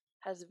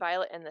 has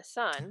Violet in the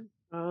Sun.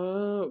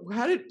 Oh,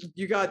 how did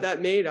you got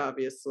that made?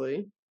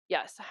 Obviously,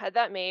 Yes, I had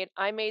that made.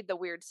 I made the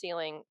weird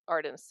ceiling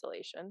art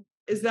installation.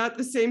 is that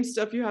the same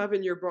stuff you have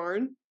in your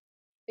barn?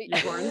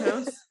 Your barn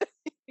house?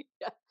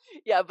 Yeah,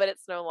 yeah, but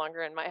it's no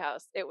longer in my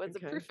house. It was a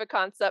Okay. proof of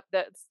concept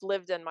that's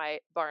lived in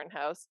my barn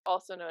house,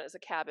 also known as a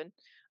cabin,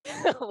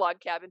 a log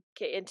cabin,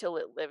 until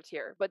it lived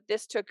here. But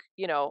this took,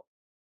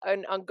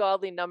 an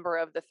ungodly number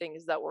of the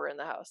things that were in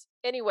the house.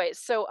 Anyway,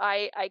 so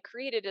I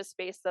created a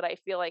space that I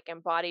feel like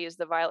embodies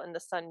the Violet in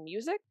the Sun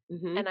music,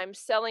 Mm-hmm. and I'm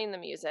selling the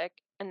music,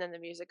 and then the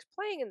music's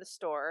playing in the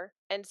store,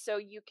 and so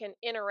you can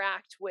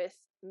interact with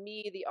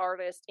me, the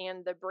artist,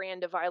 and the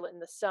brand of Violet in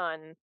the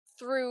Sun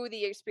through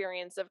the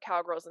experience of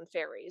Cowgirls and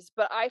Fairies.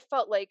 But I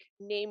felt like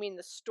naming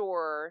the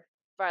store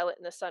Violet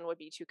in the Sun would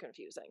be too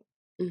confusing,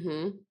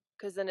 Mm-hmm.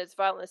 because then it's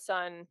Violet in the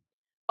Sun.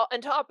 On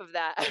top of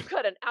that, I've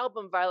got an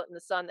album Violet in the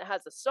Sun that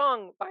has a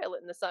song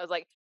Violet in the Sun. I was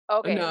like,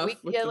 okay, Enough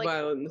with the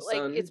Violet in the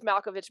Sun. it's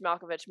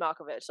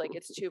Malkovich. Like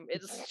it's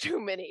too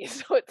many.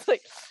 So it's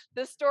like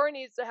the store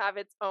needs to have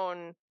its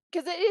own,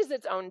 because it is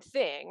its own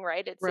thing,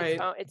 right? Right.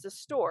 It's a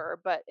store,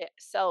 but it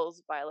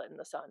sells Violet in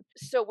the Sun.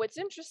 So what's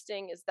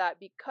interesting is that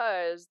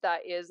because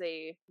that is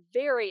a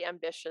very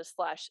ambitious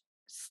slash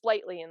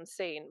slightly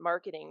insane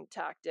marketing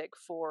tactic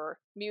for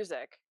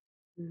music,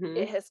 Mm-hmm.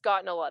 it has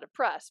gotten a lot of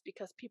press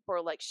because people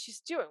are like, she's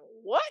doing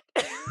what?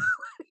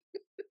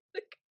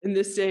 In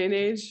this day and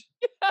age?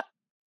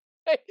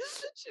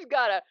 She's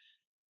got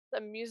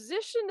a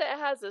musician that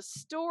has a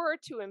store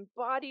to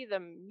embody the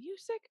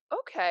music.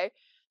 Okay.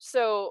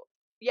 So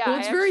Yeah, Well, I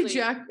it's very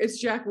actually. It's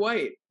Jack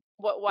White.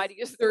 Why do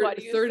you why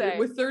do you say?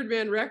 With Third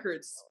Man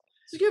Records.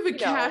 So you have a You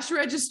know, cash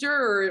register,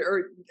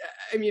 or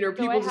I mean, are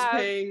so people just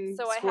paying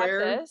I have Square?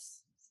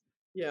 this.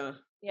 Yeah,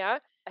 Yeah,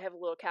 I have a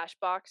little cash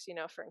box,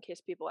 for in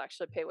case people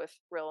actually pay with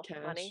real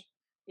money. cash.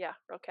 Yeah,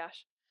 real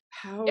cash.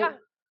 How? Yeah,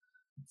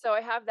 so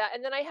I have that,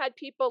 and then I had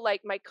people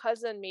like my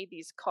cousin made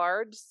these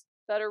cards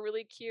that are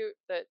really cute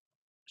that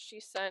she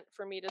sent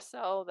for me to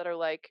sell that are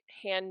like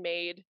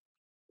handmade.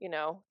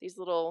 These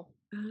little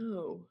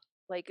Oh,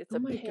 like it's oh a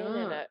my pin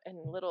God! and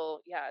little,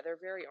 yeah, they're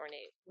very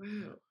ornate.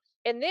 Wow.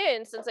 And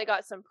then since I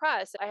got some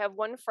press, I have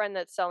one friend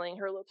that's selling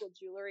her local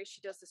jewelry. She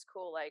does this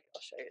cool, like,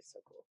 I'll show you, it's so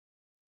cool.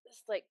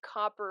 This like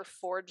copper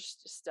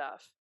forged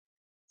stuff.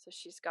 So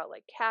she's got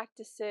like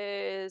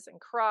cactuses and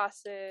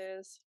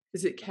crosses.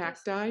 Is it Aren't these,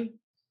 cacti? aren't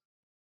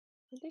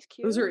these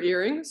Those cute? are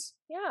earrings.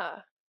 Yeah.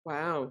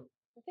 Wow.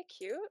 Aren't they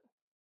cute?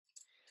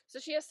 So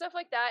she has stuff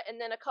like that,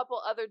 and then a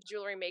couple other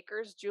jewelry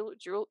makers,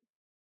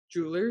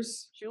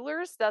 Jewelers,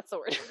 jewelers. That's the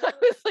word. I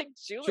was like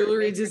jewelry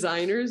jewelry makers,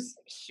 designers.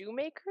 like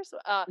shoemakers.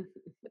 A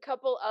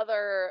couple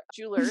other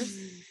jewelers.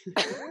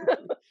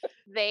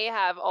 They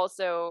have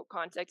also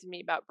contacted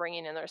me about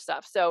bringing in their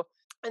stuff. So,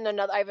 and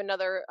I have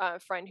another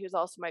friend who's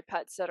also my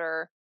pet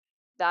sitter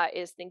that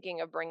is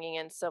thinking of bringing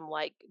in some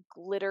like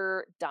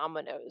glitter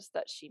dominoes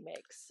that she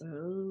makes. They're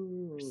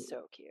Oh.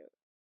 so cute.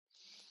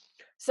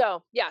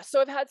 So yeah,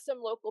 so I've had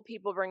some local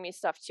people bring me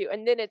stuff too,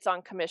 and then it's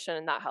on commission,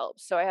 and that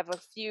helps. So I have a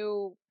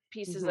few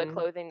pieces of Mhm.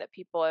 clothing that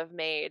people have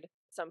made. At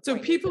some So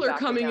point, need to people are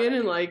back it coming down in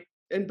a and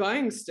few.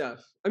 buying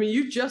stuff. I mean,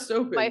 you just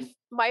opened.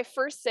 My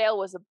first sale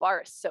was a bar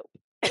of soap.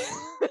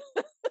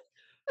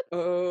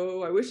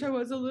 Oh, I wish I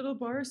was a little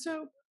bar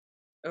soap.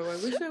 Oh, I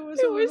wish I was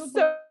a It was little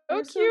so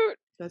bar soap. cute. It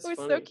That's was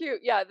so funny. cute.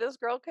 Yeah, this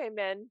girl came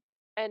in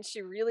and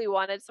she really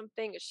wanted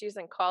something. She's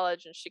in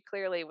college and she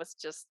clearly was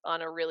just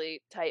on a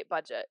really tight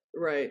budget.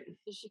 Right.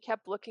 So she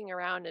kept looking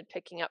around and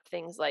picking up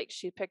things like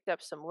she picked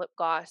up some lip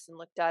gloss and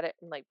looked at it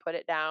and like put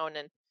it down,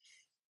 and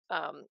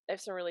I have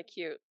some really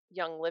cute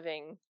Young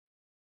Living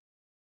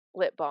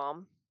lip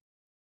balm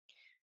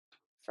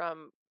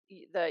from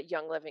the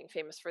Young Living,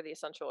 famous for the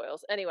essential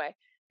oils. Anyway,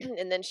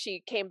 and then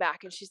she came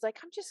back and she's like,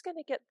 "I'm just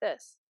gonna get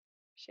this."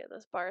 She had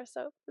this bar of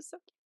soap. It was so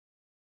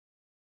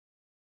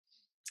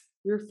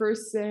Your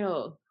first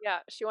sale. Yeah,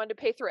 she wanted to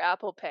pay through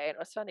Apple Pay, and it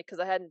was funny because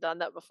I hadn't done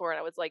that before, and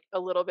I was, like, a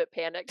little bit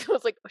panicked. I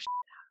was like, "Oh,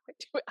 how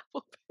do I do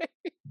Apple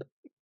Pay?"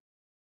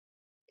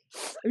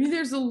 I mean,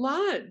 there's a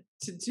lot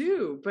to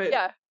do, but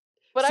Yeah,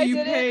 but so I you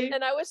did it, pay.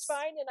 and I was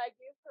fine, and I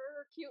gave her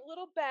her cute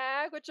little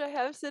bag, which I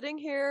have sitting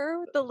here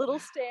with the little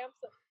stamps.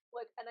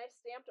 Look, and I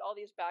stamped all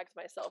these bags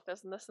myself.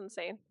 Isn't this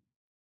insane?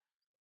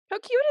 How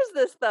cute is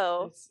this,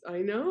 though? I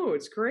know,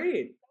 it's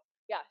great.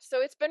 Yeah,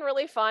 so it's been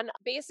really fun.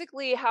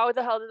 Basically, how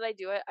the hell did I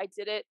do it? I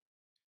did it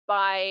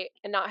by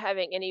not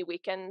having any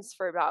weekends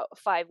for about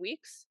 5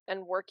 weeks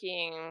and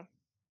working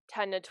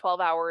 10 to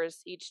 12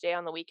 hours each day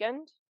on the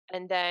weekend,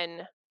 and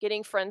then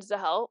getting friends to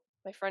help.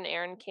 My friend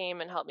Erin came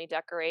and helped me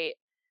decorate,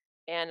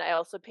 and I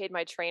also paid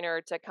my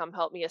trainer to come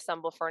help me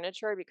assemble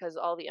furniture because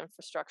all the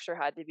infrastructure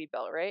had to be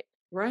built right.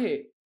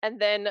 Right. And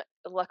then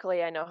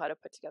luckily I know how to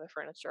put together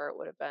furniture. It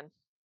would have been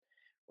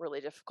really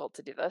difficult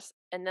to do this.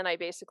 And then I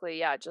basically,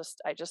 yeah,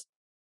 I just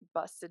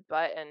busted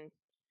butt and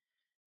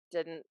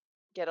didn't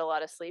get a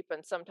lot of sleep,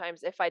 and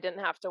sometimes if I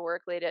didn't have to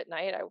work late at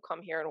night, I would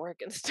come here and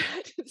work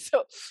instead.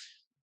 So,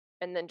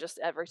 and then just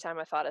every time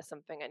I thought of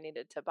something I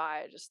needed to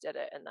buy, I just did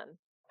it and then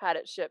had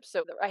it shipped.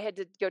 So I had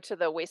to go to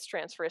the waste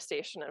transfer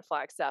station in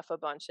Flagstaff a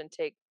bunch and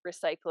take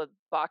recycled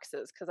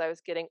boxes because I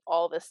was getting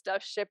all this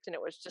stuff shipped and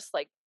it was just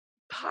like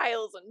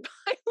piles and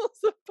piles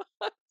of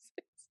boxes.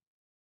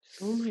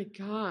 Oh my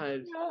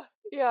God. Yeah.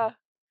 Yeah.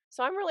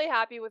 So I'm really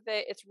happy with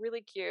it. It's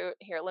really cute.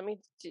 Here, let me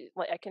do,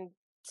 like, I can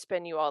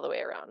spin you all the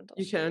way around. I'll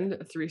You show you. can a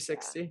Yeah.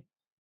 360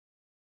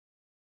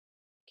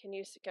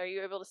 Are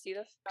you able to see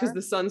this because star?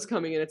 the sun's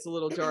coming and it's a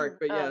little dark,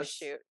 but Oh yes.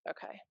 shoot.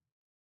 Okay.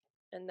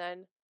 And then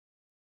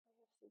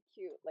I have some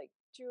cute like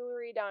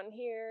jewelry down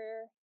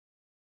here.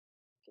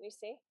 Can you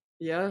see?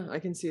 Yeah, I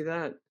can see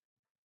that.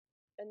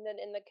 And then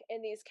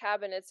in these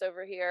cabinets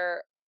over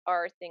here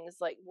are things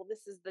like, well,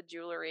 this is the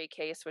jewelry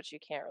case, which you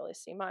can't really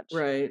see much.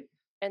 Right.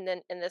 And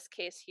then in this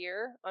case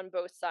here, on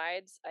both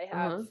sides, I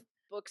have Uh-huh.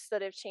 books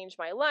that have changed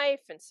my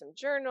life and some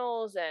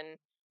journals and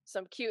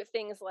some cute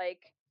things like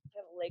I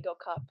have a Lego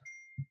cup.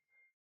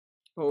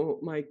 Oh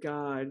my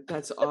God.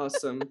 That's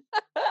awesome.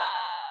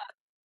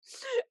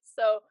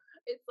 So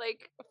it's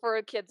like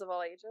for kids of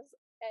all ages.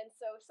 And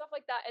so stuff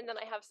like that. And then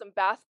I have some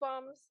bath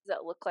bombs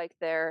that look like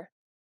they're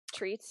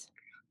treats.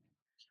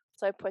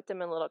 So I put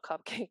them in little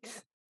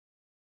cupcakes.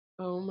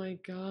 Oh my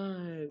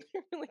God.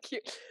 They're really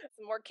cute.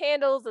 Some more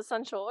candles,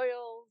 essential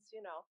oils,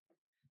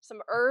 some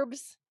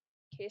herbs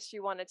in case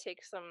you want to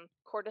take some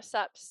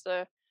cordyceps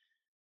to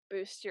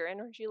boost your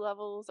energy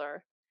levels,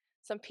 or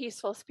some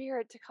peaceful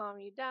spirit to calm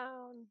you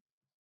down.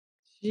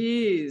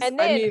 Jeez. And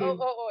I then mean, and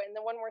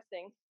then one more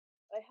thing.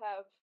 I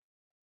have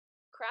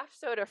craft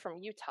soda from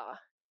Utah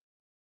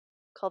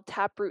called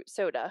Taproot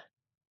soda.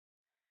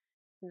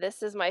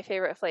 This is my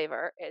favorite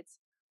flavor. It's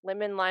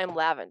lemon lime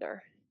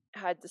lavender. I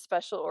had to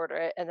special order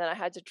it, and then I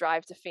had to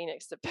drive to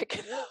Phoenix to pick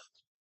it up.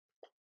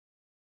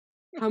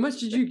 How much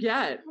did you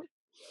get?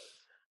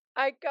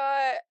 I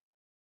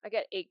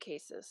got 8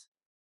 cases.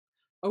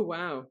 Oh,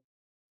 wow.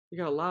 You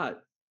got a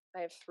lot. I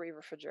have 3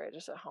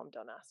 refrigerators at home,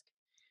 don't ask.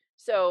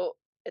 So,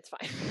 it's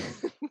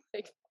fine.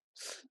 Like,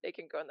 they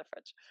can go in the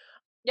fridge.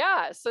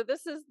 Yeah, so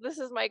this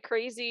is my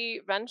crazy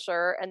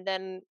venture, and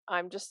then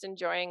I'm just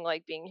enjoying,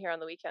 like, being here on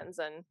the weekends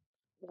and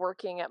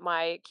working at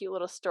my cute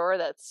little store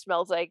that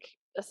smells like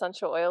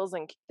essential oils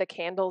and the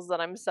candles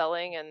that I'm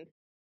selling, and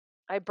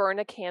I burn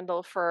a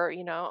candle for,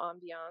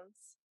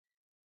 ambiance,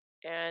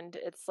 and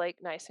it's, like,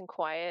 nice and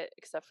quiet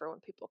except for when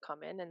people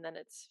come in, and then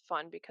it's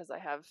fun because I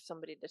have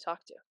somebody to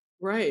talk to.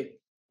 Right.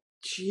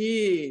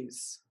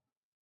 Jeez.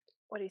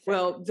 What do you think?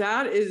 Well,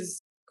 that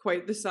is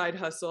quite the side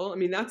hustle. I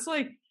mean, that's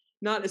like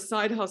not a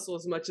side hustle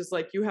as much as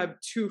like you have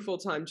 2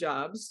 full-time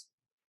jobs.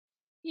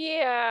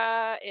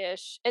 Yeah,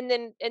 ish. And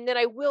then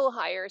I will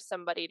hire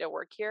somebody to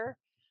work here.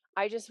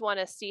 I just want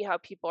to see how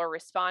people are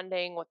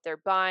responding, what they're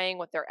buying,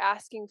 what they're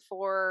asking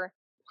for.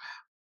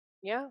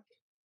 Yeah.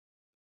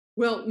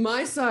 Well,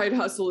 my side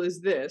hustle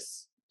is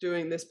this,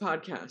 doing this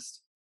podcast.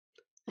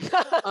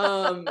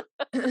 Um,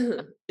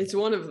 it's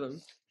one of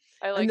them.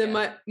 I And like then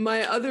it.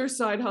 my other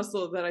side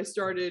hustle that I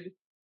started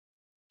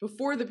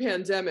before the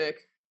pandemic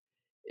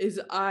is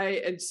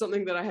and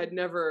something that I had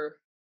never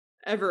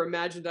ever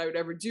imagined I would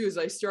ever do is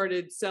I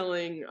started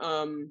selling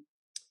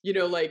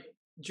like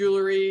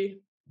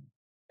jewelry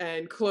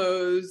and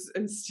clothes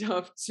and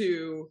stuff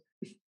to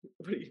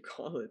what do you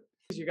call it?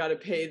 You got to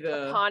pay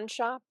A pawn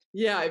shop.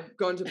 yeah, I've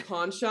gone to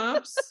pawn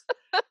shops.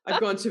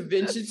 I've gone to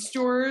vintage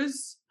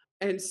stores.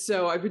 And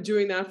so I've been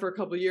doing that for a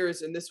couple of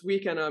years. And this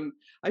weekend,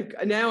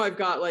 I've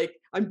got like,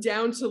 I'm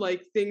down to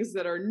like things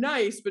that are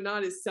nice, but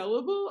not as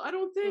sellable, I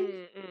don't think.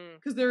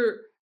 Because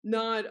they're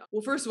not,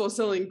 well, first of all,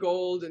 selling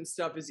gold and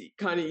stuff is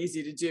kind of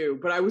easy to do.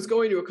 But I was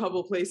going to a couple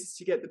of places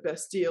to get the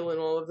best deal and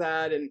all of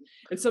that. And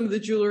some of the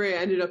jewelry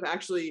I ended up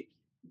actually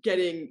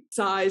getting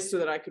sized so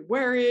that I could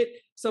wear it.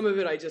 Some of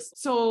it I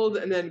just sold.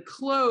 And then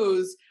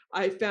clothes,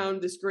 I found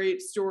this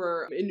great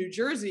store in New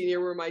Jersey near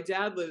where my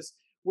dad lives,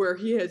 where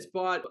he has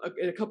bought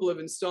in a couple of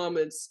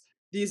installments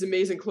these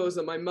amazing clothes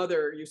that my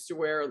mother used to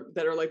wear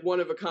that are like one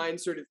of a kind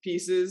sort of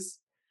pieces.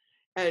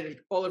 And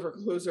all of her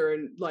clothes are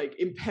in like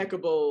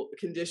impeccable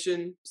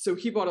condition. So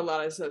he bought a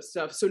lot of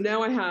stuff. So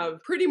now I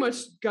have pretty much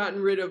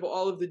gotten rid of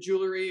all of the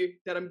jewelry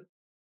that I'm,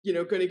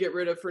 going to get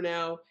rid of for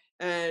now.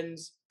 And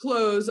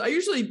clothes, I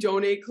usually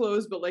donate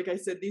clothes, but like I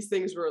said, these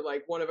things were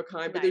like one of a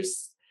kind. But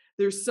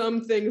there's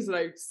some things that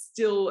I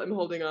still am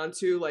holding on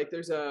to. Like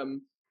there's a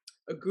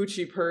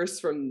Gucci purse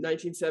from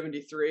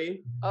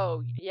 1973.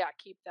 Oh, yeah,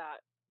 keep that.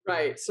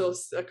 Right. So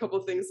a couple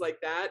of things like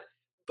that.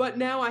 But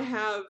now I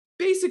have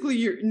basically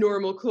your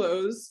normal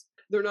clothes.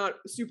 They're not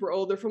super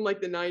old. They're from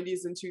like the 90s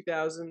and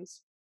 2000s.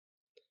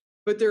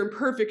 But they're in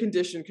perfect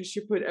condition because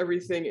she put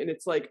everything in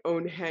its like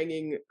own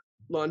hanging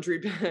laundry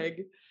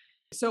bag.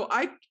 So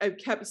I've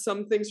kept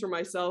some things for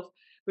myself,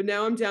 but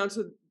now I'm down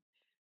to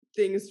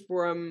things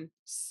from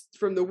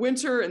the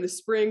winter and the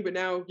spring, but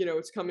now,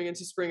 it's coming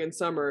into spring and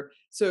summer.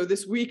 So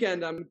this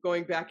weekend, I'm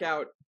going back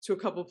out to a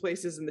couple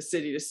places in the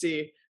city to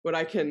see what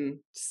I can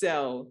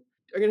sell.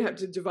 I'm going to have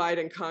to divide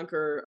and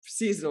conquer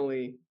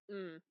seasonally,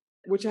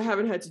 which I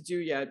haven't had to do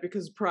yet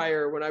because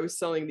prior when I was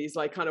selling these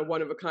like kind of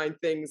one of a kind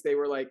things, they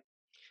were like,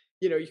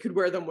 you could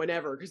wear them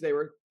whenever because they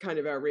were kind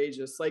of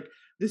outrageous. Like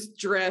this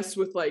dress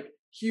with like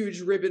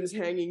huge ribbons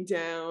hanging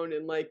down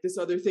and like this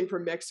other thing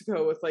from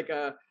Mexico with like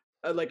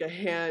a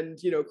hand,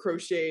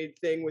 crocheted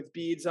thing with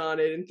beads on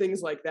it and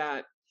things like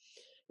that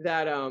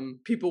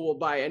people will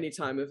buy any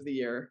time of the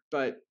year,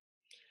 but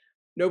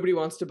nobody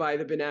wants to buy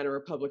the Banana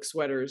Republic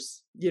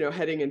sweaters,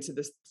 heading into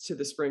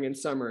the spring and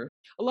summer.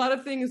 A lot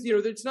of things,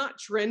 it's not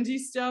trendy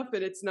stuff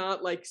and it's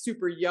not like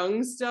super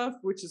young stuff,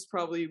 which is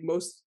probably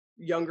most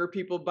younger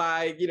people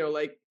buy,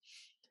 like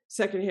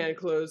secondhand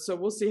clothes. So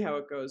we'll see how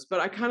it goes, but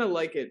I kind of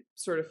like it,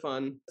 sort of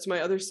fun. It's my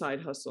other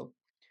side hustle.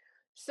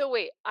 So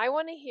wait, I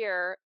want to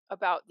hear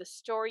about the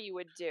store you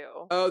would do.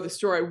 Oh, the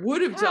store I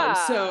would have done.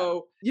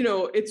 So,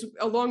 it's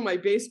along my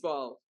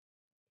baseball.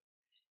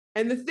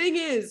 And the thing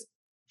is,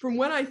 from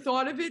when I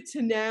thought of it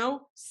to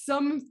now,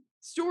 some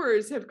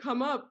stores have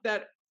come up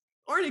that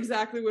aren't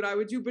exactly what I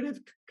would do, but have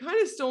kind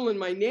of stolen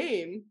my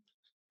name,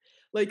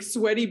 like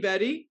Sweaty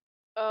Betty.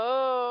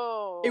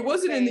 Oh. It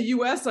wasn't in the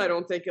US, I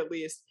don't think, at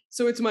least.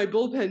 So it's my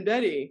Bullpen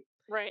Betty.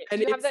 Right. And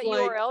do you have that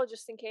like, URL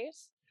just in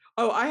case?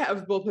 Oh, I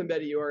have Bullpen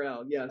Betty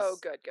URL, yes. Oh,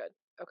 good.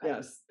 Okay.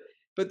 Yes.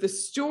 But the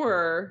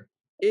store,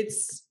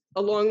 it's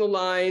along the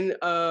line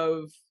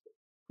of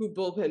who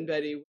Bullpen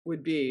Betty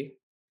would be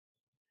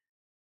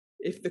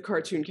if the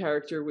cartoon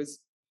character was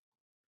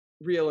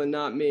real and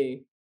not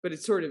me. But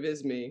it sort of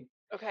is me.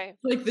 Okay.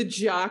 Like the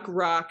jock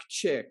rock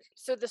chick.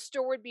 So the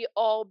store would be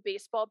all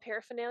baseball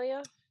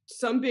paraphernalia?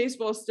 Some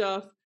baseball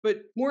stuff, but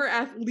more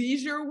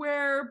athleisure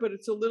wear, but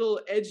it's a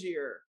little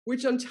edgier,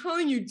 which I'm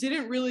telling you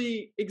didn't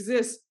really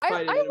exist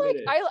quite in a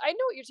minute. I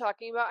know what you're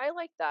talking about. I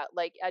like that,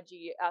 like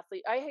edgy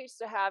athlete. I used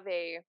to have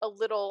a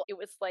little, it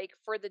was like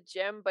for the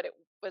gym, but it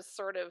was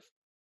sort of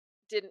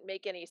didn't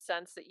make any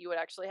sense that you would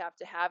actually have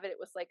to have it. It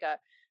was like a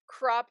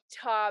crop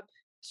top,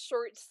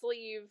 short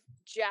sleeve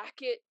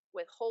jacket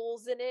with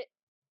holes in it.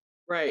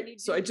 And Right. you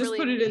So I didn't just really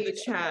put it in the need,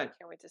 okay, I chat.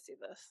 can't wait to see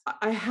this.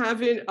 I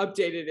haven't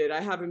updated it.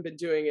 I haven't been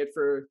doing it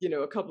for,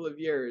 a couple of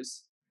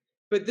years.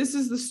 But this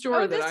is the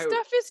store Oh, this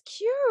stuff is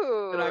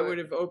that I cute. would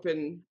have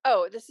opened.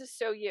 Oh, this is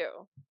so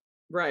you.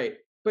 Right.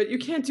 But you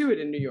can't do it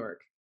in New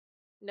York.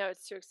 No,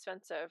 it's too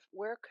expensive.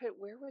 Where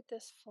would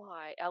this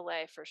fly?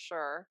 LA for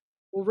sure.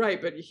 Well,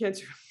 right, but you can't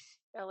do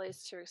LA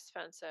is too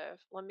expensive.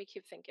 Let me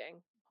keep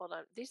thinking. Hold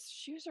on. These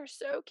shoes are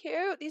so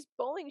cute. These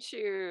bowling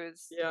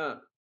shoes. Yeah.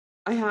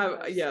 I have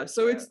That's yeah,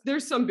 so so cute.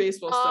 there's some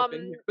baseball stuff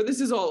in here, but this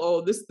is all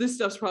old. This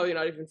stuff's probably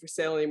not even for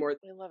sale anymore.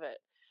 I love it.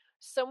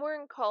 Somewhere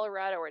in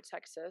Colorado or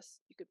Texas,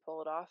 you could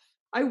pull it off.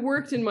 I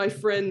worked in my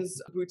friend's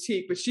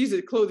boutique, but she's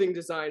a clothing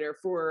designer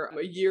for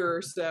a year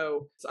or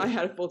so. So I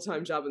had a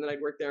full-time job and then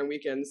I'd work there on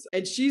weekends.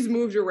 And she's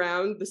moved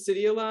around the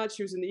city a lot.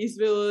 She was in the East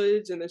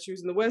Village and then she was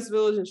in the West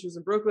Village and she was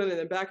in Brooklyn and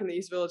then back in the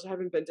East Village. I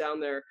haven't been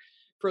down there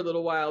for a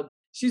little while.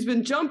 She's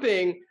been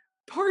jumping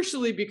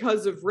partially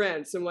because of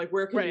rents. I'm like,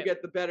 where can you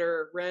get the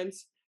better rent?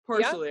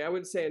 Partially, I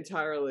wouldn't say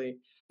entirely.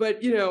 But,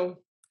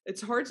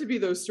 it's hard to be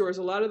those stores.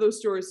 A lot of those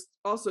stores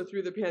also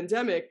through the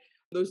pandemic,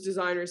 those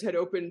designers had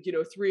opened,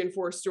 3 and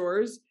 4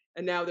 stores,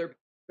 and now they're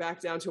back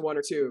down to 1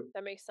 or 2.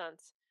 That makes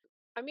sense.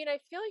 I mean, I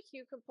feel like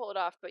you can pull it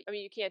off, but I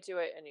mean, you can't do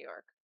it in New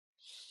York.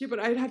 Yeah, but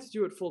I'd have to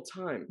do it full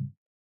time.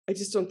 I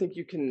just don't think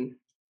you can.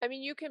 I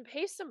mean, you can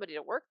pay somebody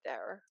to work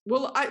there.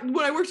 Well,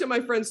 when I worked at my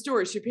friend's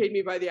store, she paid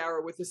me by the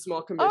hour with a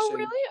small commission. Oh,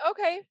 really?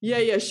 Okay.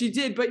 Yeah, she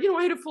did. But,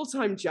 I had a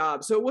full-time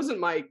job, so it wasn't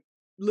my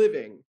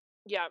living.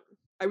 Yeah.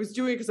 I was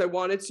doing it because I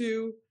wanted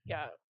to.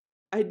 Yeah.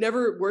 I had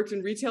never worked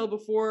in retail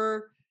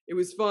before. It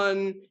was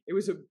fun. It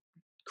was a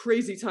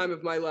crazy time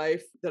of my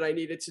life that I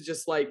needed to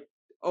just like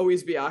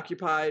always be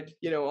occupied,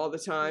 all the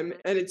time.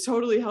 And it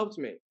totally helped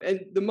me.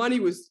 And the money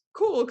was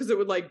cool because it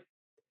would like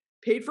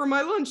paid for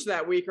my lunch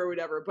that week or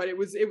whatever, but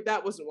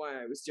that wasn't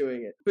why I was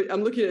doing it. But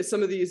I'm looking at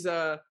some of these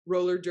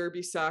roller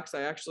derby socks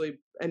I actually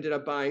ended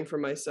up buying for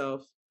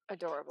myself.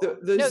 Adorable.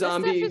 The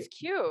zombie, this stuff is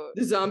cute.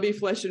 The zombie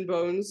flesh and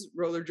bones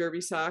roller derby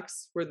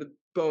socks where the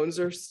bones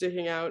are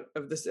sticking out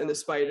of this and the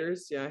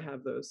spiders. Yeah, I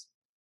have those.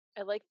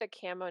 I like the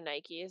camo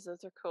Nikes.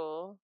 Those are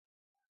cool.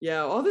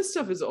 Yeah, all this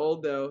stuff is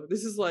old though.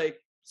 This is like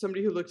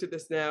somebody who looked at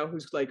this now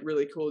who's like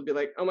really cool would be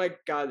like, oh my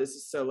God, this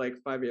is so like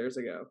 5 years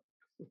ago.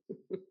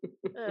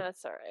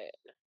 That's all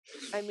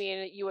right. I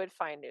mean, you would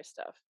find new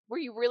stuff. Were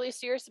you really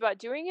serious about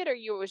doing it, or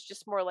it was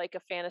just more like a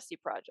fantasy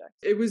project?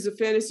 It was a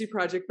fantasy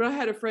project, but I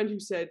had a friend who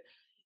said,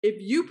 if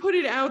you put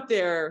it out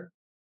there,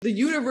 the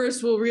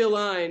universe will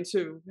realign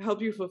to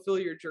help you fulfill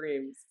your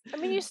dreams. I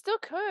mean, you still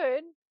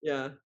could.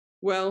 Yeah.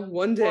 Well,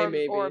 one day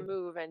maybe. Or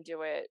move and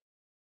do it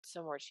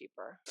somewhere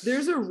cheaper.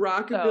 There's a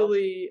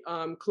rockabilly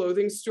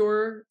clothing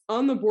store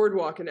on the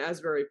boardwalk in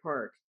Asbury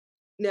Park.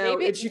 Now,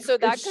 so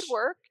that could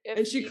work.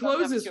 And she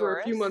closes for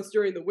a few months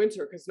during the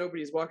winter because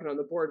nobody's walking on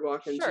the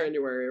boardwalk in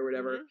January or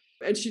whatever.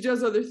 Mm-hmm. And she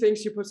does other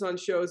things. She puts on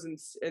shows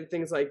and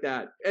things like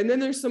that. And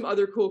then there's some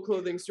other cool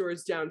clothing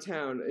stores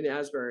downtown in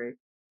Asbury.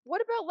 What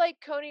about like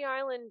Coney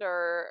Island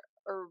or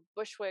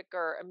Bushwick?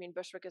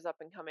 Bushwick is up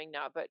and coming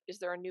now, but is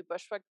there a new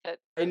Bushwick that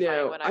I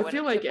know? I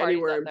feel like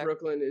anywhere in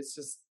Brooklyn is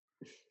just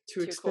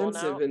too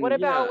expensive. Cool now. And what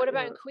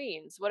about in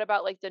Queens? What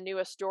about like the new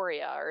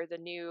Astoria or the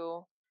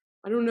new?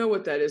 I don't know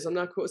what that is. I'm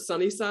not cool.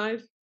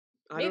 Sunnyside?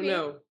 I don't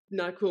know.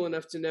 Not cool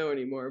enough to know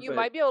anymore. You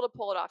might be able to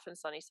pull it off in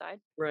Sunnyside.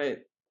 Right.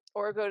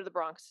 Or go to the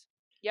Bronx.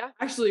 Yeah.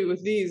 Actually,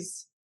 with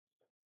these.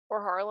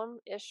 Or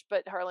Harlem-ish,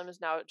 but Harlem is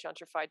now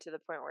gentrified to the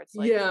point where it's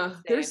like. Yeah,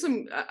 there's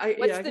some.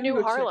 What's the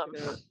new Harlem?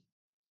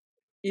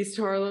 East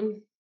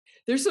Harlem.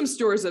 There's some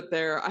stores up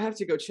there. I have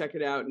to go check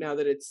it out now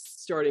that it's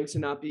starting to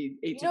not be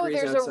 8 degrees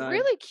outside. There's a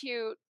really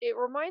cute. It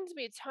reminds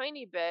me a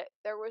tiny bit.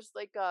 There was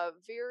like a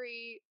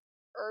very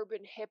urban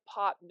hip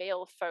hop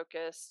male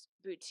focused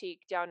boutique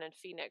down in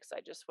Phoenix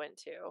I just went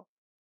to.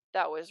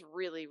 That was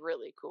really,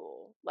 really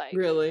cool. Like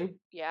really?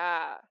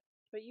 Yeah.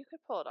 But you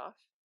could pull it off.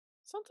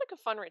 Sounds like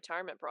a fun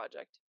retirement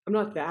project. I'm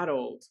not that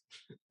old.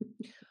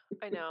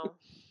 I know.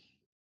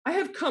 I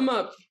have come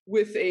up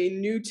with a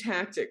new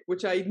tactic,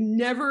 which I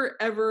never,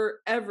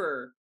 ever,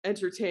 ever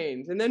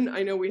entertained. And then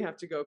I know we have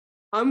to go.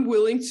 I'm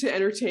willing to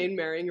entertain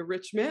marrying a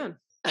rich man.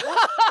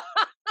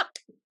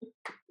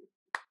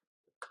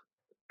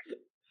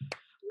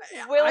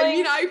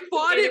 I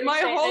fought it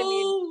my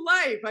whole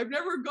life. I've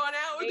never gone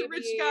out with a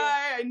rich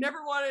guy. I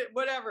never wanted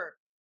whatever.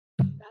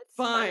 That's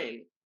fine.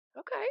 Funny.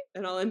 Okay.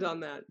 And I'll end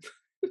on that.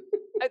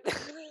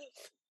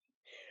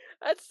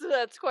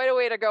 That's quite a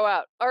way to go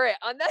out. All right.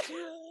 On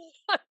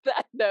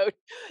that note,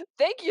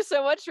 thank you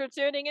so much for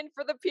tuning in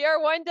for the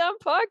PR Wind Down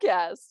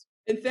podcast.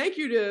 And thank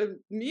you to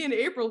me and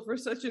April for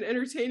such an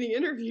entertaining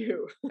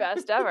interview.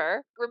 Best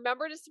ever.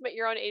 Remember to submit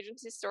your own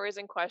agency stories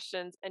and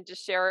questions and to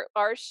share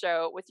our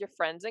show with your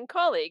friends and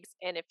colleagues.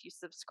 And if you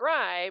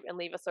subscribe and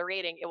leave us a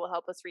rating, it will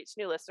help us reach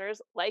new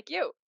listeners like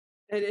you.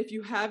 And if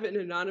you have an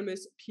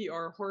anonymous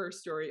PR horror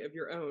story of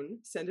your own,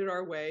 send it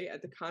our way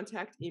at the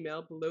contact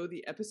email below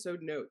the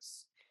episode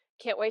notes.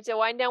 Can't wait to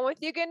wind down with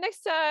you again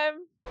next time.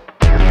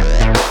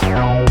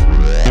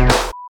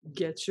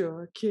 Get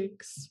your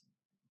kicks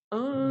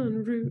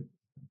on Route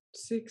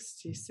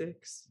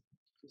 66.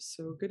 I'm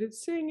so good at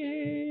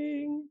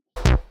singing.